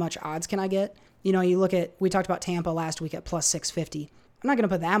how much odds can I get. We talked about Tampa last week at plus 650. I'm not going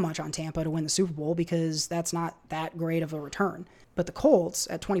to put that much on Tampa to win the Super Bowl because that's not that great of a return. But the Colts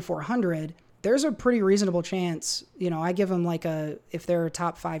at 2,400, there's a pretty reasonable chance. I give them if they're a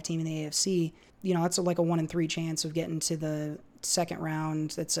top 5 team in the AFC, that's like a 1 in 3 chance of getting to the second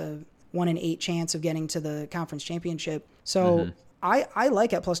round. That's a 1 in 8 chance of getting to the conference championship. So I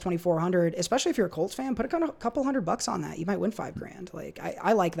like at plus 2,400, especially if you're a Colts fan. Put a couple $100 on that. You might win $5,000.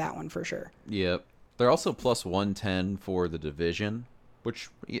 I like that one for sure. Yep. They're also plus 110 for the division, which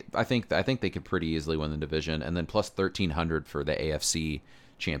I think they could pretty easily win the division, and then plus 1,300 for the AFC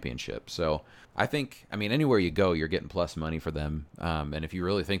championship. So I think, I mean, anywhere you go, you're getting plus money for them. And if you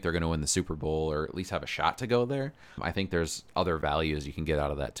really think they're going to win the Super Bowl or at least have a shot to go there, I think there's other values you can get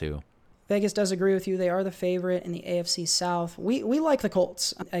out of that too. Vegas does agree with you. They are the favorite in the AFC South. We like the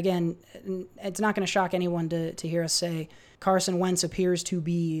Colts. Again, it's not going to shock anyone to hear us say Carson Wentz appears to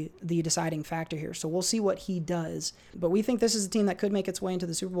be the deciding factor here. So we'll see what he does. But we think this is a team that could make its way into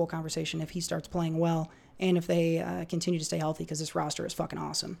the Super Bowl conversation if he starts playing well and if they continue to stay healthy, because this roster is fucking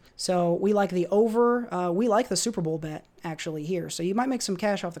awesome. So we like the over. We like the Super Bowl bet, actually, here. So you might make some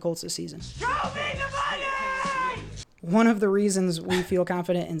cash off the Colts this season. Show me the money! One of the reasons we feel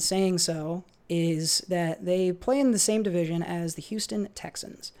confident in saying so is that they play in the same division as the Houston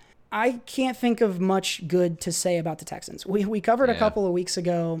Texans. I can't think of much good to say about the Texans. We covered a couple of weeks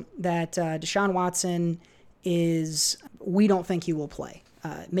ago that Deshaun Watson we don't think he will play.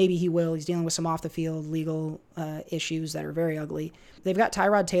 Maybe he will. He's dealing with some off-the-field legal issues that are very ugly. They've got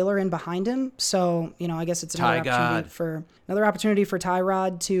Tyrod Taylor in behind him, so I guess it's another opportunity for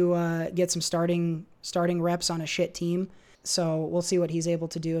Tyrod to get some starting reps on a shit team. So we'll see what he's able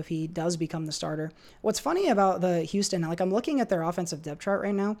to do if he does become the starter. What's funny about the Houston, I'm looking at their offensive depth chart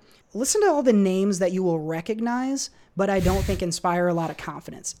right now. Listen to all the names that you will recognize, but I don't think inspire a lot of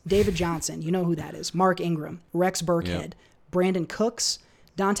confidence. David Johnson, you know who that is. Mark Ingram, Rex Burkhead, Brandon Cooks,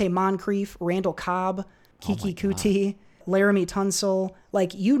 Dante Moncrief, Randall Cobb, Kiki Kuti, Laramie Tunsil.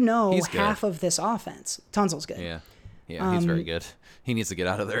 He's half of this offense. Tunsil's good. Yeah, he's very good. He needs to get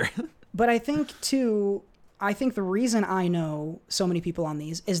out of there. But I think, too, the reason I know so many people on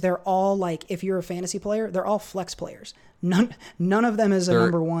these is they're all, if you're a fantasy player, they're all flex players. None of them is a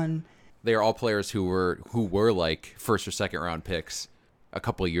number one. They are all players who were like first or second round picks a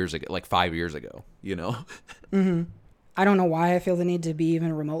couple of years ago, like 5 years ago, Mm-hmm. I don't know why I feel the need to be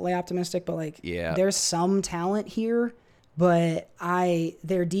even remotely optimistic, but there's some talent here, but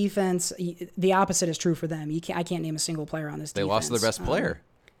their defense, the opposite is true for them. I can't name a single player on this defense. They lost their best player,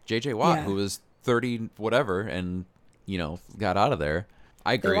 J.J. Watt, who was 30 whatever and got out of there.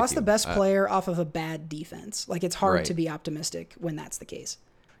 I agree. They lost the best player off of a bad defense. It's hard to be optimistic when that's the case.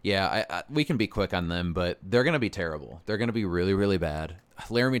 Yeah, we can be quick on them, but they're going to be terrible. They're going to be really, really bad.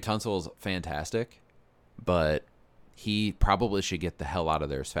 Laramie Tunsil is fantastic, but he probably should get the hell out of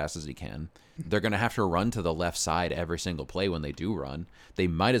there as fast as he can. They're going to have to run to the left side every single play when they do run. They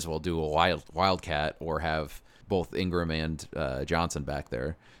might as well do a wildcat or have both Ingram and Johnson back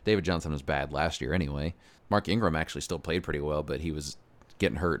there. David Johnson was bad last year anyway. Mark Ingram actually still played pretty well, but he was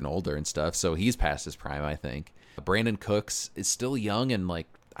getting hurt and older and stuff, so he's past his prime, I think. Brandon Cooks is still young, and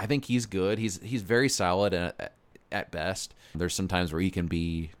I think he's good. He's very solid at best. There's some times where he can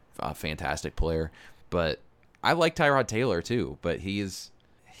be a fantastic player, but I like Tyrod Taylor too, but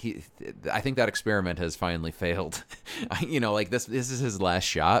I think that experiment has finally failed. This is his last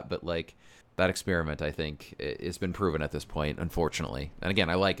shot, but that experiment, I think, it's been proven at this point, unfortunately. And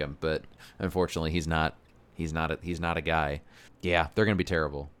again, I like him, but unfortunately, he's not a guy. Yeah, they're going to be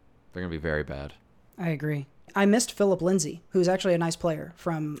terrible. They're going to be very bad. I agree. I missed Phillip Lindsay, who's actually a nice player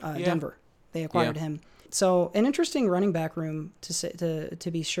from Denver. They acquired him. So an interesting running back room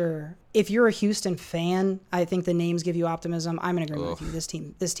to be sure. If you're a Houston fan, I think the names give you optimism. I'm in agreement with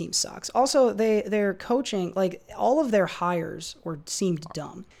you. This team sucks. Also, their coaching, all of their hires seemed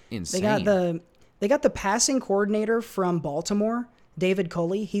dumb. Insane. They got the passing coordinator from Baltimore, David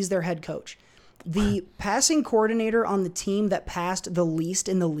Culley. He's their head coach. The passing coordinator on the team that passed the least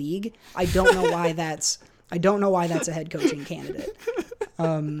in the league. I don't know why that's a head coaching candidate.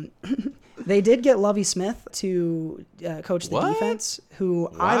 They did get Lovie Smith to coach the defense, who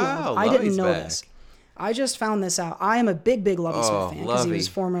I love. I didn't know this. I just found this out. I am a big Lovie Smith fan because he was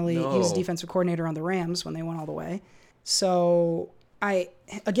he was defensive coordinator on the Rams when they went all the way. So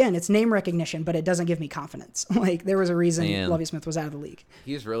it's name recognition, but it doesn't give me confidence. There was a reason Lovie Smith was out of the league.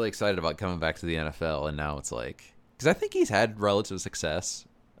 He's really excited about coming back to the NFL, and now it's because I think he's had relative success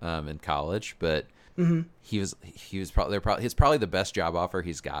in college, but he's probably the best job offer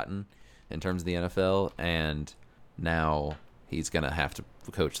he's gotten in terms of the NFL, and now he's going to have to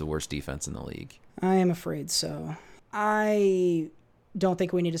coach the worst defense in the league. I am afraid so. I don't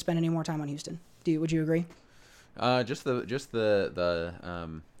think we need to spend any more time on Houston. Would you agree? Just the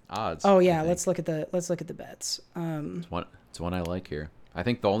odds. Oh yeah, let's look at the bets. It's one I like here. I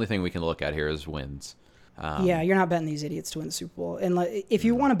think the only thing we can look at here is wins. You're not betting these idiots to win the Super Bowl. And if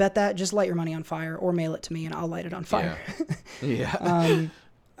you want to bet that, just light your money on fire or mail it to me and I'll light it on fire. Yeah.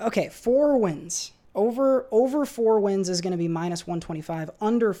 Okay, 4 wins. Over 4 wins is going to be minus 125.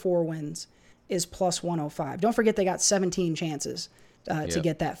 Under 4 wins is plus 105. Don't forget they got 17 chances to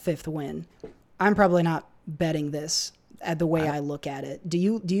get that fifth win. I'm probably not betting this at the way I look at it. Do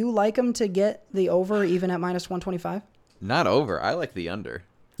you like them to get the over even at minus 125? Not over. I like the under.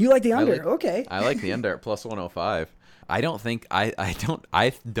 You like the under? Okay. I like the under at plus 105. I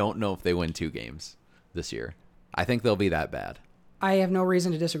don't know if they win 2 games this year. I think they'll be that bad. I have no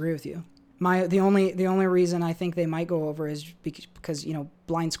reason to disagree with you. The only reason I think they might go over is because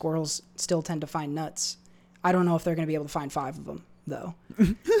blind squirrels still tend to find nuts. I don't know if they're going to be able to find 5 of them though.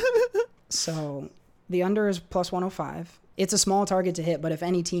 So the under is plus 105. It's a small target to hit, but if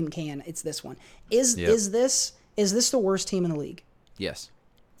any team can, it's this one. Is this the worst team in the league? Yes.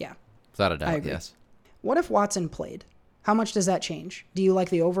 Yeah. Without a doubt, yes. What if Watson played? How much does that change? Do you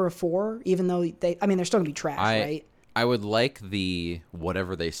like the over of 4, even though they're still going to be trash, right? I would like the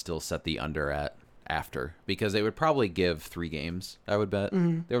whatever they still set the under at after, because they would probably give 3 games, I would bet.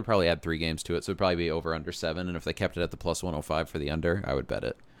 Mm-hmm. They would probably add 3 games to it, so it would probably be over under 7, and if they kept it at the plus 105 for the under, I would bet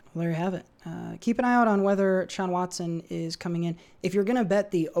it. Well, there you have it. Keep an eye out on whether Sean Watson is coming in. If you're going to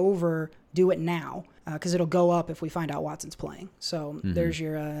bet the over, do it now, because it'll go up if we find out Watson's playing. So there's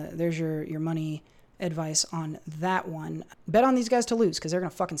your money advice on that one. Bet on these guys to lose, because they're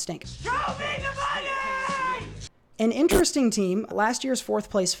going to fucking stink. Show me the money! An interesting team, last year's 4th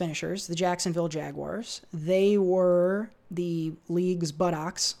place finishers, the Jacksonville Jaguars. They were the league's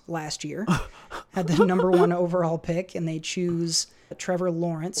buttocks last year, had the number 1 overall pick, and they choose Trevor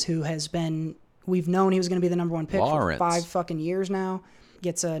Lawrence, who has been, we've known he was going to be the number 1 pick for 5 fucking years now.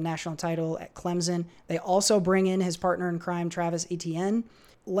 Gets a national title at Clemson. They also bring in his partner in crime, Travis Etienne.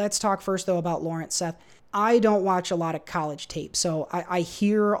 Let's talk first, though, about Lawrence, Seth. I don't watch a lot of college tape, so I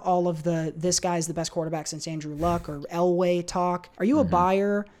hear all of this guy's the best quarterback since Andrew Luck or Elway talk. Are you a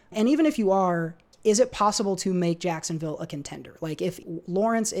buyer? And even if you are, is it possible to make Jacksonville a contender? Like, if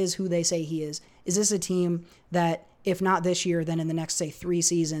Lawrence is who they say he is this a team that, if not this year, then in the next, say, 3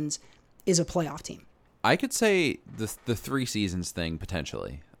 seasons, is a playoff team? I could say the 3 seasons thing,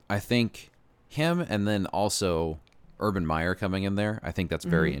 potentially. I think him and then also Urban Meyer coming in there, I think that's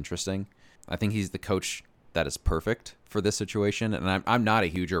very interesting. I think he's the coach that is perfect for this situation, and I'm not a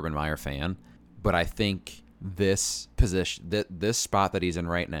huge Urban Meyer fan, but I think this position, this spot that he's in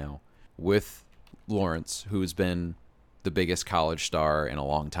right now, with Lawrence, who's been the biggest college star in a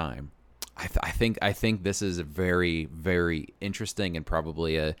long time, I think this is a very, very interesting and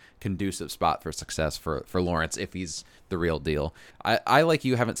probably a conducive spot for success for Lawrence if he's the real deal. I like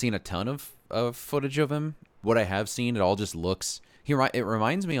you haven't seen a ton of footage of him. What I have seen, it all just looks. It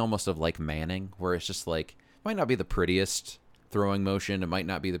reminds me almost of like Manning, where it's just like, might not be the prettiest throwing motion, it might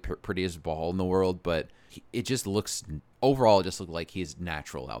not be the prettiest ball in the world, but it just looks overall. It just looks like he's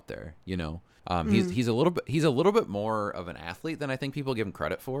natural out there, He's a little bit more of an athlete than I think people give him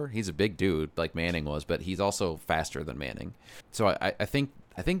credit for. He's a big dude like Manning was, but he's also faster than Manning. So I think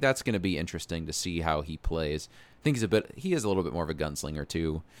that's going to be interesting to see how he plays. I think he is a little bit more of a gunslinger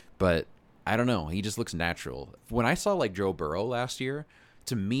too, but I don't know. He just looks natural. When I saw like Joe Burrow last year,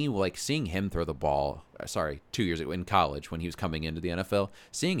 to me, like seeing him throw the ball, 2 years ago in college when he was coming into the NFL,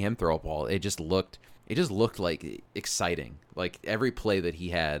 seeing him throw a ball, it just looked like exciting. Like every play that he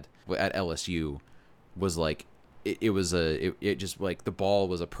had at LSU was like, it just like the ball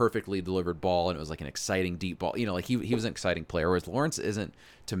was a perfectly delivered ball, and it was like an exciting deep ball. Like he was an exciting player, whereas Lawrence isn't,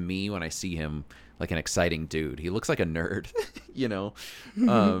 to me, when I see him, like an exciting dude. He looks like a nerd,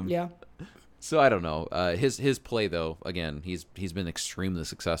 Yeah. So I don't know. His play though, again, he's been extremely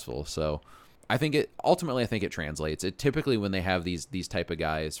successful. So I think it translates. It typically, when they have these type of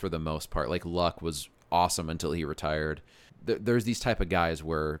guys, for the most part, like Luck was awesome until he retired. There's these type of guys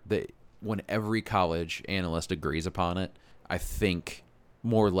where when every college analyst agrees upon it, I think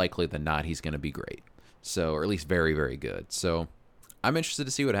more likely than not he's going to be great. So, or at least very, very good. So I'm interested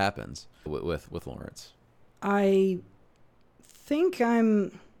to see what happens with Lawrence. I think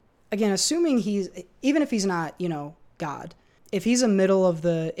again, assuming even if he's not, God, if he's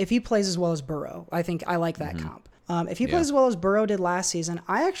if he plays as well as Burrow, I think I like that comp. If he plays as well as Burrow did last season,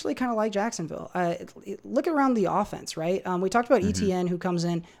 I actually kind of like Jacksonville. Look around the offense, right? We talked about ETN, who comes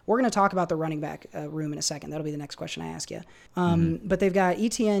in. We're going to talk about the running back room in a second. That'll be the next question I ask you. But they've got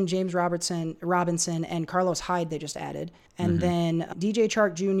ETN, James Robinson, and Carlos Hyde they just added. And then DJ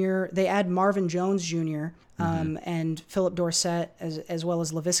Chark Jr., they add Marvin Jones Jr., and Philip Dorsett, as well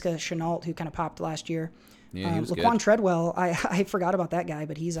as Laviska Shenault, who kind of popped last year. Yeah, he was Laquan good. Treadwell, I forgot about that guy,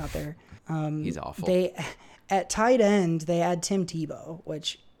 but he's out there. He's awful. At tight end, they add Tim Tebow,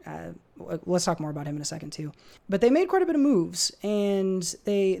 which Let's talk more about him in a second too. But they made quite a bit of moves, and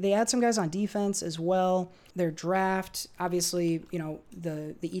they add some guys on defense as well. Their draft, obviously,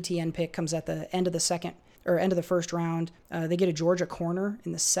 the ETN pick comes at the end of the second or end of the first round. They get a Georgia corner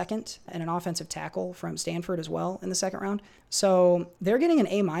in the second and an offensive tackle from Stanford as well in the second round. So they're getting an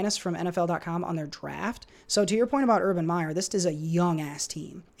A- from NFL.com on their draft. So to your point about Urban Meyer, this is a young-ass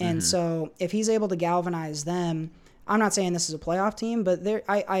team. And so if he's able to galvanize them, I'm not saying this is a playoff team, but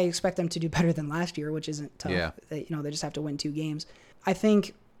I expect them to do better than last year, which isn't tough. Yeah. They just have to win 2 games. I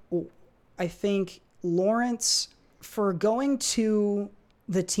think Lawrence, for going to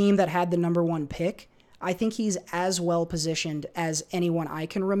the team that had the number 1 pick, I think he's as well positioned as anyone I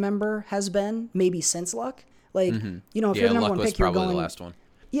can remember has been, maybe since Luck. Like, if you're the number 1 pick, you're going. The last one.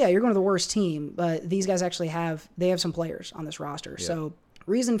 Yeah, you're going to the worst team, but these guys actually have some players on this roster. Yeah. So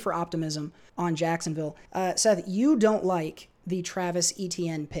reason for optimism on Jacksonville. Seth, you don't like the Travis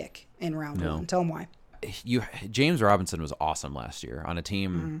Etienne pick in round 1. Tell them why. James Robinson was awesome last year on a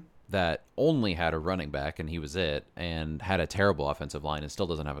team that only had a running back, and he was it, and had a terrible offensive line and still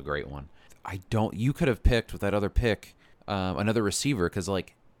doesn't have a great one. You could have picked with that other pick another receiver, because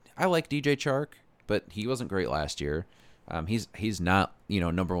I like DJ Chark, but he wasn't great last year. He's not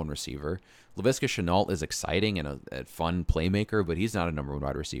number 1 receiver. Laviska Shenault is exciting and a fun playmaker, but he's not a number 1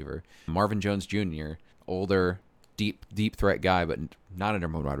 wide receiver. Marvin Jones Jr., older, deep threat guy, but not a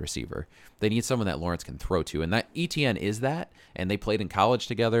number 1 wide receiver. They need someone that Lawrence can throw to, and that ETN is that. And they played in college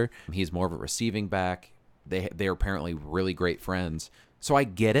together. He's more of a receiving back. They are apparently really great friends. So I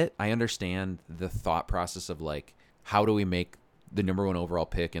get it. I understand the thought process of how do we make the number 1 overall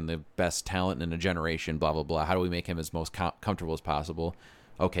pick and the best talent in a generation, blah, blah, blah. How do we make him as most comfortable as possible?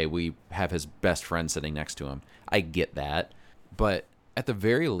 Okay, we have his best friend sitting next to him. I get that. But at the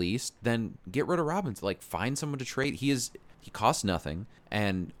very least, then get rid of Robinson. Find someone to trade. He costs nothing.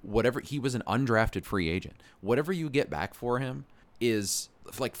 And he was an undrafted free agent. Whatever you get back for him is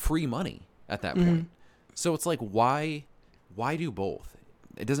free money at that point. So it's why do both?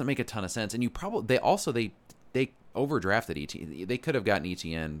 It doesn't make a ton of sense. And they overdrafted ETN. They could have gotten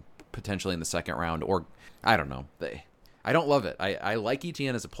ETN potentially in the second round, or I don't know. I don't love it. I like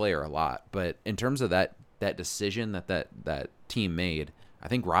ETN as a player a lot, but in terms of that decision that team made, I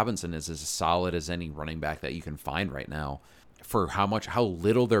think Robinson is as solid as any running back that you can find right now. For how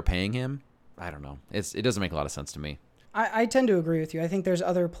little they're paying him, I don't know. It doesn't make a lot of sense to me. I tend to agree with you. I think there's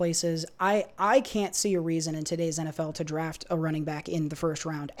other places. I can't see a reason in today's NFL to draft a running back in the first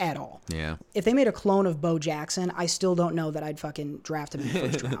round at all. Yeah. If they made a clone of Bo Jackson, I still don't know that I'd fucking draft him in the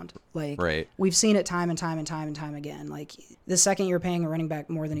first round. Right. We've seen it time and time and time and time again. The second you're paying a running back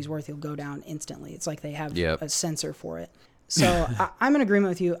more than he's worth, he'll go down instantly. It's like they have a sensor for it. So I'm in agreement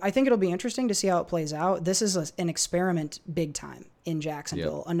with you. I think it'll be interesting to see how it plays out. This is an experiment big time in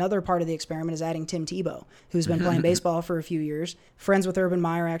Jacksonville. Yep. Another part of the experiment is adding Tim Tebow, who's been playing baseball for a few years. Friends with Urban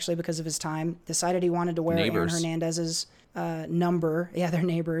Meyer, actually, because of his time. Decided he wanted to wear Aaron Hernandez's number. Yeah, they're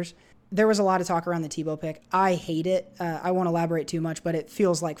neighbors. There was a lot of talk around the Tebow pick. I hate it. I won't elaborate too much, but it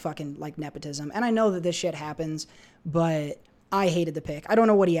feels like fucking nepotism. And I know that this shit happens, but I hated the pick. I don't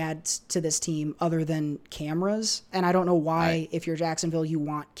know what he adds to this team other than cameras, and I don't know why, if you're Jacksonville, you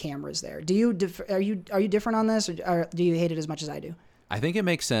want cameras there. Do you? Are you different on this, or do you hate it as much as I do? I think it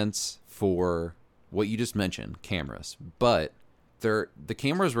makes sense for what you just mentioned, cameras, but the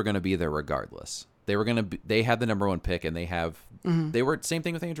cameras were going to be there regardless. They had the number 1 pick, and they were same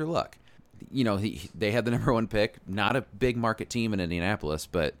thing with Andrew Luck. They had the number 1 pick, not a big market team in Indianapolis,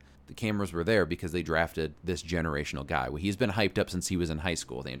 but the cameras were there because they drafted this generational guy. He's been hyped up since he was in high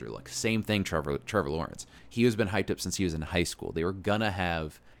school with Andrew Luck. Same thing, Trevor Lawrence. He has been hyped up since he was in high school. They were going to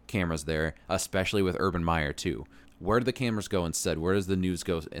have cameras there, especially with Urban Meyer too. Where do the cameras go instead? Where does the news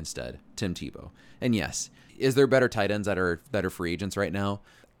go instead? Tim Tebow. And yes, is there better tight ends that are free agents right now?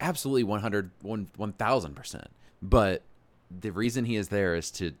 Absolutely 1,000%. But the reason he is there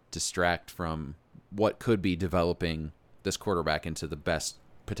is to distract from what could be developing this quarterback into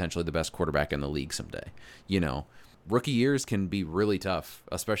potentially the best quarterback in the league someday. Rookie years can be really tough,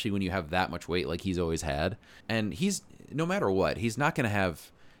 especially when you have that much weight like he's always had. And no matter what, he's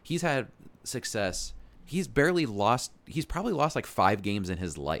had success. He's probably lost 5 games in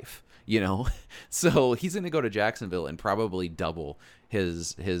his life, So he's going to go to Jacksonville and probably double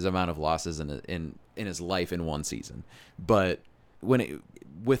his amount of losses in his life in one season. But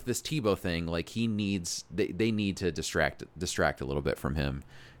with this Tebow thing, they need to distract a little bit from him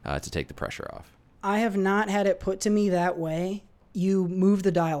to take the pressure off. I have not had it put to me that way, you moved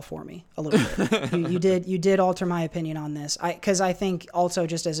the dial for me a little bit. You did alter my opinion on this. Because I think also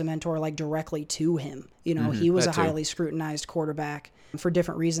just as a mentor, like directly to him, he was a highly scrutinized quarterback for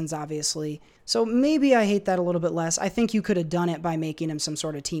different reasons, obviously. So maybe I hate that a little bit less. I think you could have done it by making him some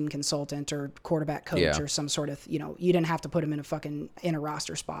sort of team consultant or quarterback coach or some sort of, you didn't have to put him in a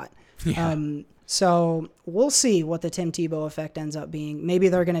roster spot. Yeah. So we'll see what the Tim Tebow effect ends up being. Maybe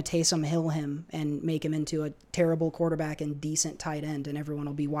they're going to Taysom Hill him and make him into a terrible quarterback and decent tight end, and everyone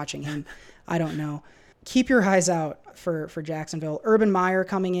will be watching him. I don't know. Keep your eyes out for Jacksonville. Urban Meyer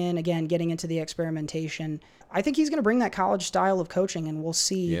coming in, again, getting into the experimentation. I think he's going to bring that college style of coaching, and we'll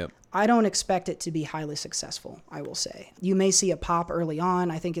see. Yep. I don't expect it to be highly successful, I will say. You may see a pop early on.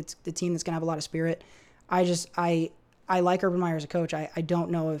 I think it's the team that's going to have a lot of spirit. I like Urban Meyer as a coach. I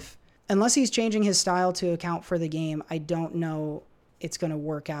don't know if, unless he's changing his style to account for the game, I don't know it's going to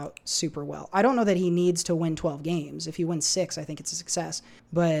work out super well. I don't know that he needs to win 12 games. If he wins 6, I think it's a success.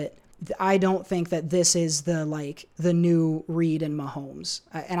 But I don't think that this is the new Reed and Mahomes.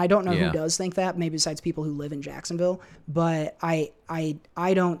 And I don't know who does think that, maybe besides people who live in Jacksonville. But I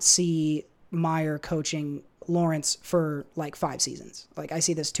don't see Meyer coaching Lawrence for 5 seasons. I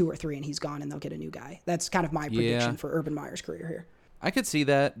see this 2 or 3 and he's gone and they'll get a new guy. That's kind of my prediction for Urban Meyer's career here. I could see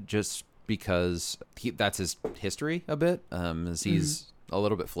that just because that's his history a bit. As he's a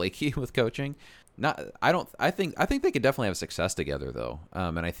little bit flaky with coaching. I think they could definitely have success together though.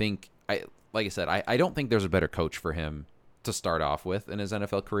 And I think like I said, I don't think there's a better coach for him to start off with in his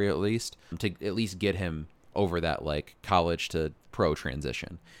NFL career, at least to at least get him over that college to pro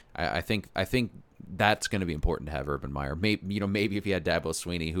transition. I think that's going to be important to have Urban Meyer. Maybe if he had Dabo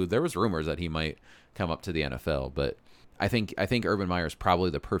Swinney, who there was rumors that he might come up to the NFL, but I think Urban Meyer is probably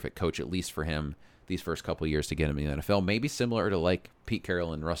the perfect coach, at least for him, these first couple of years to get him in the NFL. Maybe similar to Pete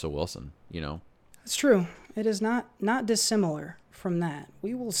Carroll and Russell Wilson, It's true. It is not dissimilar from that.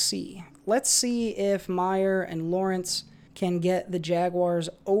 We will see. Let's see if Meyer and Lawrence can get the Jaguars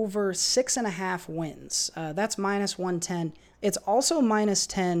over 6.5 wins. That's -110. It's also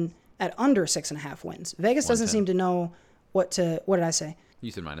 -10 at under 6.5 wins. Vegas doesn't seem to know what did I say? You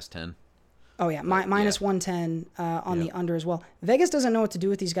said -10. Oh, yeah, -110 on the under as well. Vegas doesn't know what to do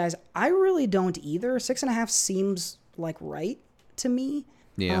with these guys. I really don't either. 6.5 seems right to me.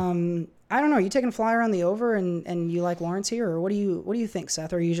 Yeah. I don't know. You taking a flyer on the over and you like Lawrence here, or what do you think,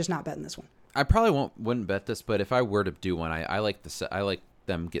 Seth? Or are you just not betting this one? I probably wouldn't bet this, but if I were to do one, I like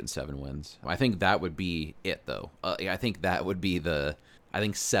them getting 7 wins. I think that would be it, though. I think that would be I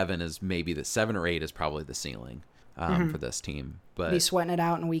think 7 is maybe 7 or 8 is probably the ceiling for this team. But be sweating it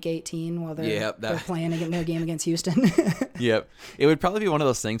out in week 18 while they're playing their game against Houston. Yep. It would probably be one of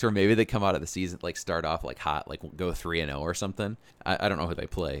those things where maybe they come out of the season, start off hot, go 3-0 or something. I don't know who they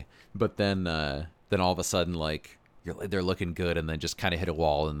play, but then all of a sudden, they're looking good and then just kind of hit a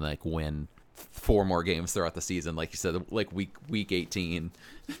wall and win 4 more games throughout the season. Like you said, week 18,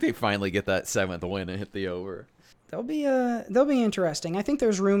 they finally get that 7th win and hit the over. They'll be interesting. I think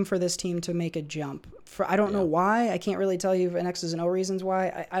there's room for this team to make a jump. I don't know why. I can't really tell you an X's and O reasons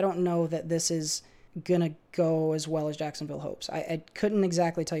why. I don't know that this is going to go as well as Jacksonville hopes. I couldn't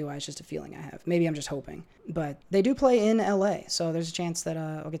exactly tell you why. It's just a feeling I have. Maybe I'm just hoping. But they do play in L.A., so there's a chance that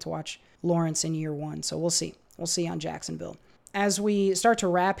I'll get to watch Lawrence in year 1. So we'll see. We'll see on Jacksonville. As we start to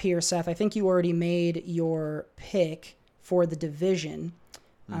wrap here, Seth, I think you already made your pick for the division.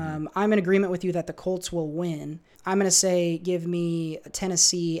 I'm in agreement with you that the Colts will win. I'm going to say give me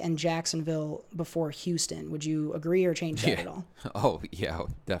Tennessee and Jacksonville before Houston. Would you agree or change that at all? Oh, yeah,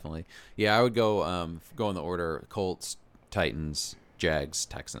 definitely. Yeah, I would go in the order Colts, Titans, Jags,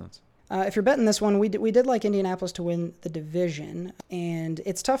 Texans. If you're betting this one, we did like Indianapolis to win the division, and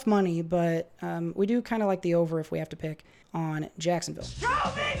it's tough money, but we do kind of like the over if we have to pick on Jacksonville. Show me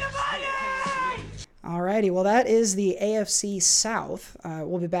the money! Alrighty, well, that is the AFC South.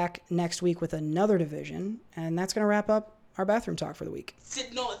 We'll be back next week with another division, and that's going to wrap up our bathroom talk for the week.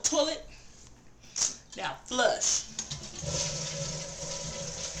 Sitting on the toilet, now flush.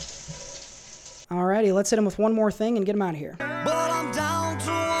 Alrighty, let's hit him with one more thing and get him out of here. But I'm down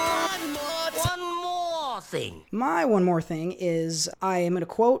to one more thing. My one more thing is I am going to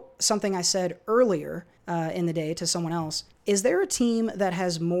quote something I said earlier in the day to someone else. Is there a team that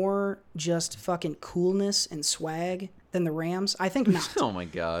has more just fucking coolness and swag than the Rams? I think not. Oh my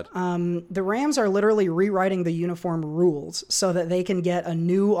God. The Rams are literally rewriting the uniform rules so that they can get a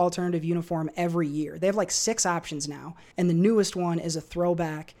new alternative uniform every year. They have 6 options now, and the newest one is a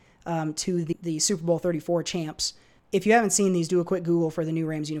throwback to the Super Bowl 34 champs if you haven't seen these, do a quick Google for the new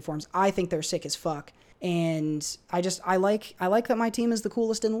Rams uniforms. I think they're sick as fuck. And I like that my team is the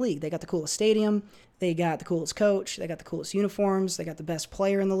coolest in the league. They got the coolest stadium. They got the coolest coach. They got the coolest uniforms. They got the best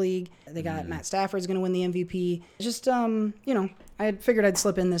player in the league. They got Matt Stafford's going to win the MVP. Just, I had figured I'd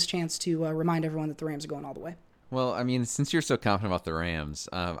slip in this chance to remind everyone that the Rams are going all the way. Well, I mean, since you're so confident about the Rams,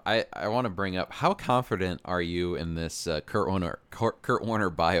 I want to bring up, how confident are you in this Kurt Warner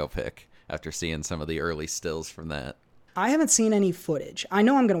biopic after seeing some of the early stills from that? I haven't seen any footage. I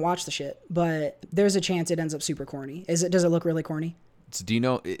know I'm going to watch the shit, but there's a chance it ends up super corny. Does it look really corny? So do you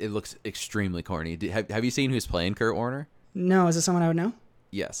know, it looks extremely corny. Have you seen who's playing Kurt Warner? No, is it someone I would know?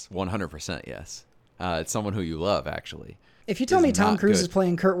 Yes, 100% yes. It's someone who you love, actually. If you tell me Tom Cruise is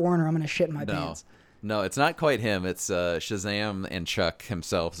playing Kurt Warner, I'm going to shit in my pants. No, it's not quite him. It's Shazam and Chuck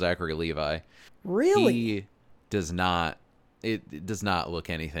himself, Zachary Levi. Really? He does not. It does not look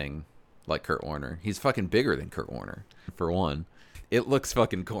anything like Kurt Warner. He's fucking bigger than Kurt Warner, for one. It looks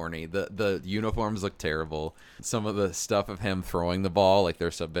fucking corny. The uniforms look terrible. Some of the stuff of him throwing the ball, like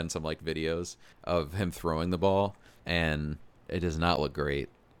there's been some like videos of him throwing the ball, and it does not look great.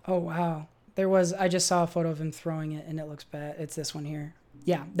 Oh wow. I just saw a photo of him throwing it, and it looks bad. It's this one here.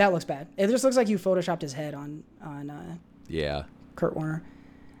 Yeah, that looks bad. It just looks like you photoshopped his head on Yeah. Kurt Warner.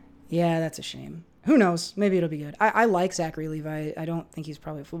 Yeah, that's a shame. Who knows? Maybe it'll be good. I like Zachary Levi. I don't think he's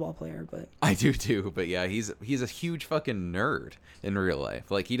probably a football player, but I do too. But yeah, he's a huge fucking nerd in real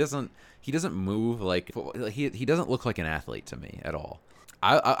life. Like he doesn't move like he doesn't look like an athlete to me at all.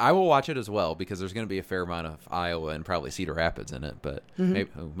 I will watch it as well because there's going to be a fair amount of Iowa and probably Cedar Rapids in it. But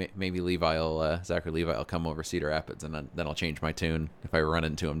maybe Zachary Levi will come over Cedar Rapids, and then I'll change my tune if I run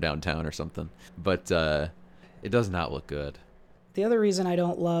into him downtown or something. But it does not look good. The other reason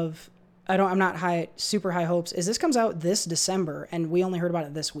I'm not super high hopes is this comes out this December, and we only heard about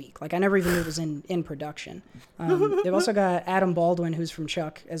it this week. Like I never even knew it was in production. They've also got Adam Baldwin, who's from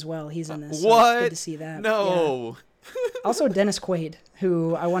Chuck as well. He's in this. What? So it's good to see that. No. Yeah. Also Dennis Quaid,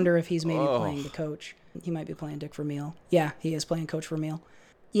 who I wonder if he's maybe playing the coach. He might be playing Dick Vermeil. Yeah, he is playing Coach Vermeil.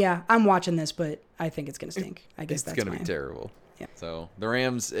 Yeah, I'm watching this, but I think it's going to stink. I guess it's going to be terrible. Yeah. So the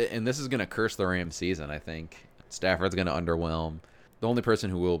Rams, and this is going to curse the Rams season, I think. Stafford's going to underwhelm. The only person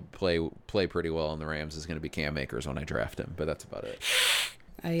who will play pretty well in the Rams is going to be Cam Akers when I draft him, but that's about it.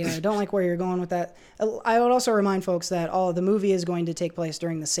 I don't like where you're going with that. I would also remind folks that the movie is going to take place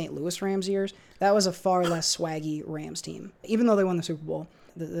during the St. Louis Rams years. That was a far less swaggy Rams team. Even though they won the Super Bowl,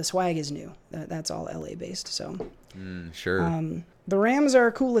 the swag is new. That's all LA based. So sure. The Rams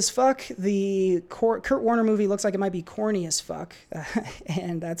are cool as fuck. The Kurt Warner movie looks like it might be corny as fuck.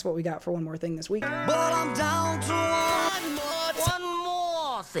 And that's what we got for One More Thing this week. But I'm down to one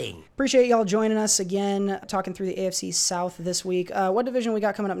more thing. Appreciate y'all joining us again, talking through the AFC South this week. What division we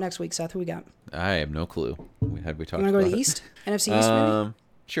got coming up next week, Seth? Who we got? I have no clue. Had we talked You want to go to the East? NFC East, maybe?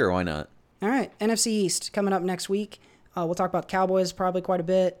 Sure, why not? All right, NFC East coming up next week. We'll talk about the Cowboys probably quite a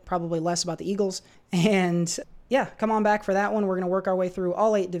bit, probably less about the Eagles. And yeah, come on back for that one. We're going to work our way through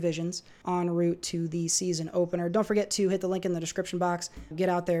all 8 divisions en route to the season opener. Don't forget to hit the link in the description box. Get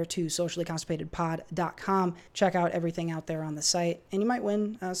out there to sociallyconstipatedpod.com. Check out everything out there on the site. And you might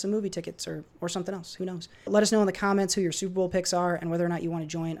win some movie tickets or something else. Who knows? Let us know in the comments who your Super Bowl picks are and whether or not you want to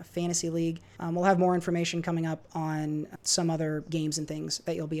join a fantasy league. We'll have more information coming up on some other games and things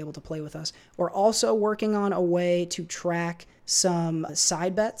that you'll be able to play with us. We're also working on a way to track some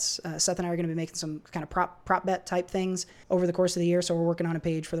side bets. Seth and I are going to be making some kind of prop bet type things over the course of the year. So we're working on a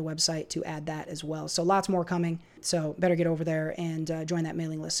page for the website to add that as well. So lots more coming. So better get over there and join that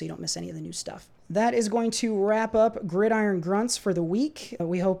mailing list so you don't miss any of the new stuff. That is going to wrap up Gridiron Grunts for the week.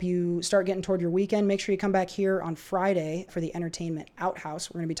 We hope you start getting toward your weekend. Make sure you come back here on Friday for the Entertainment Outhouse.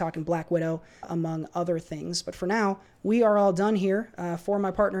 We're going to be talking Black Widow, among other things. But for now, we are all done here. For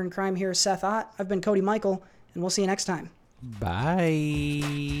my partner in crime here, Seth Ott, I've been Cody Michael, and we'll see you next time. Bye.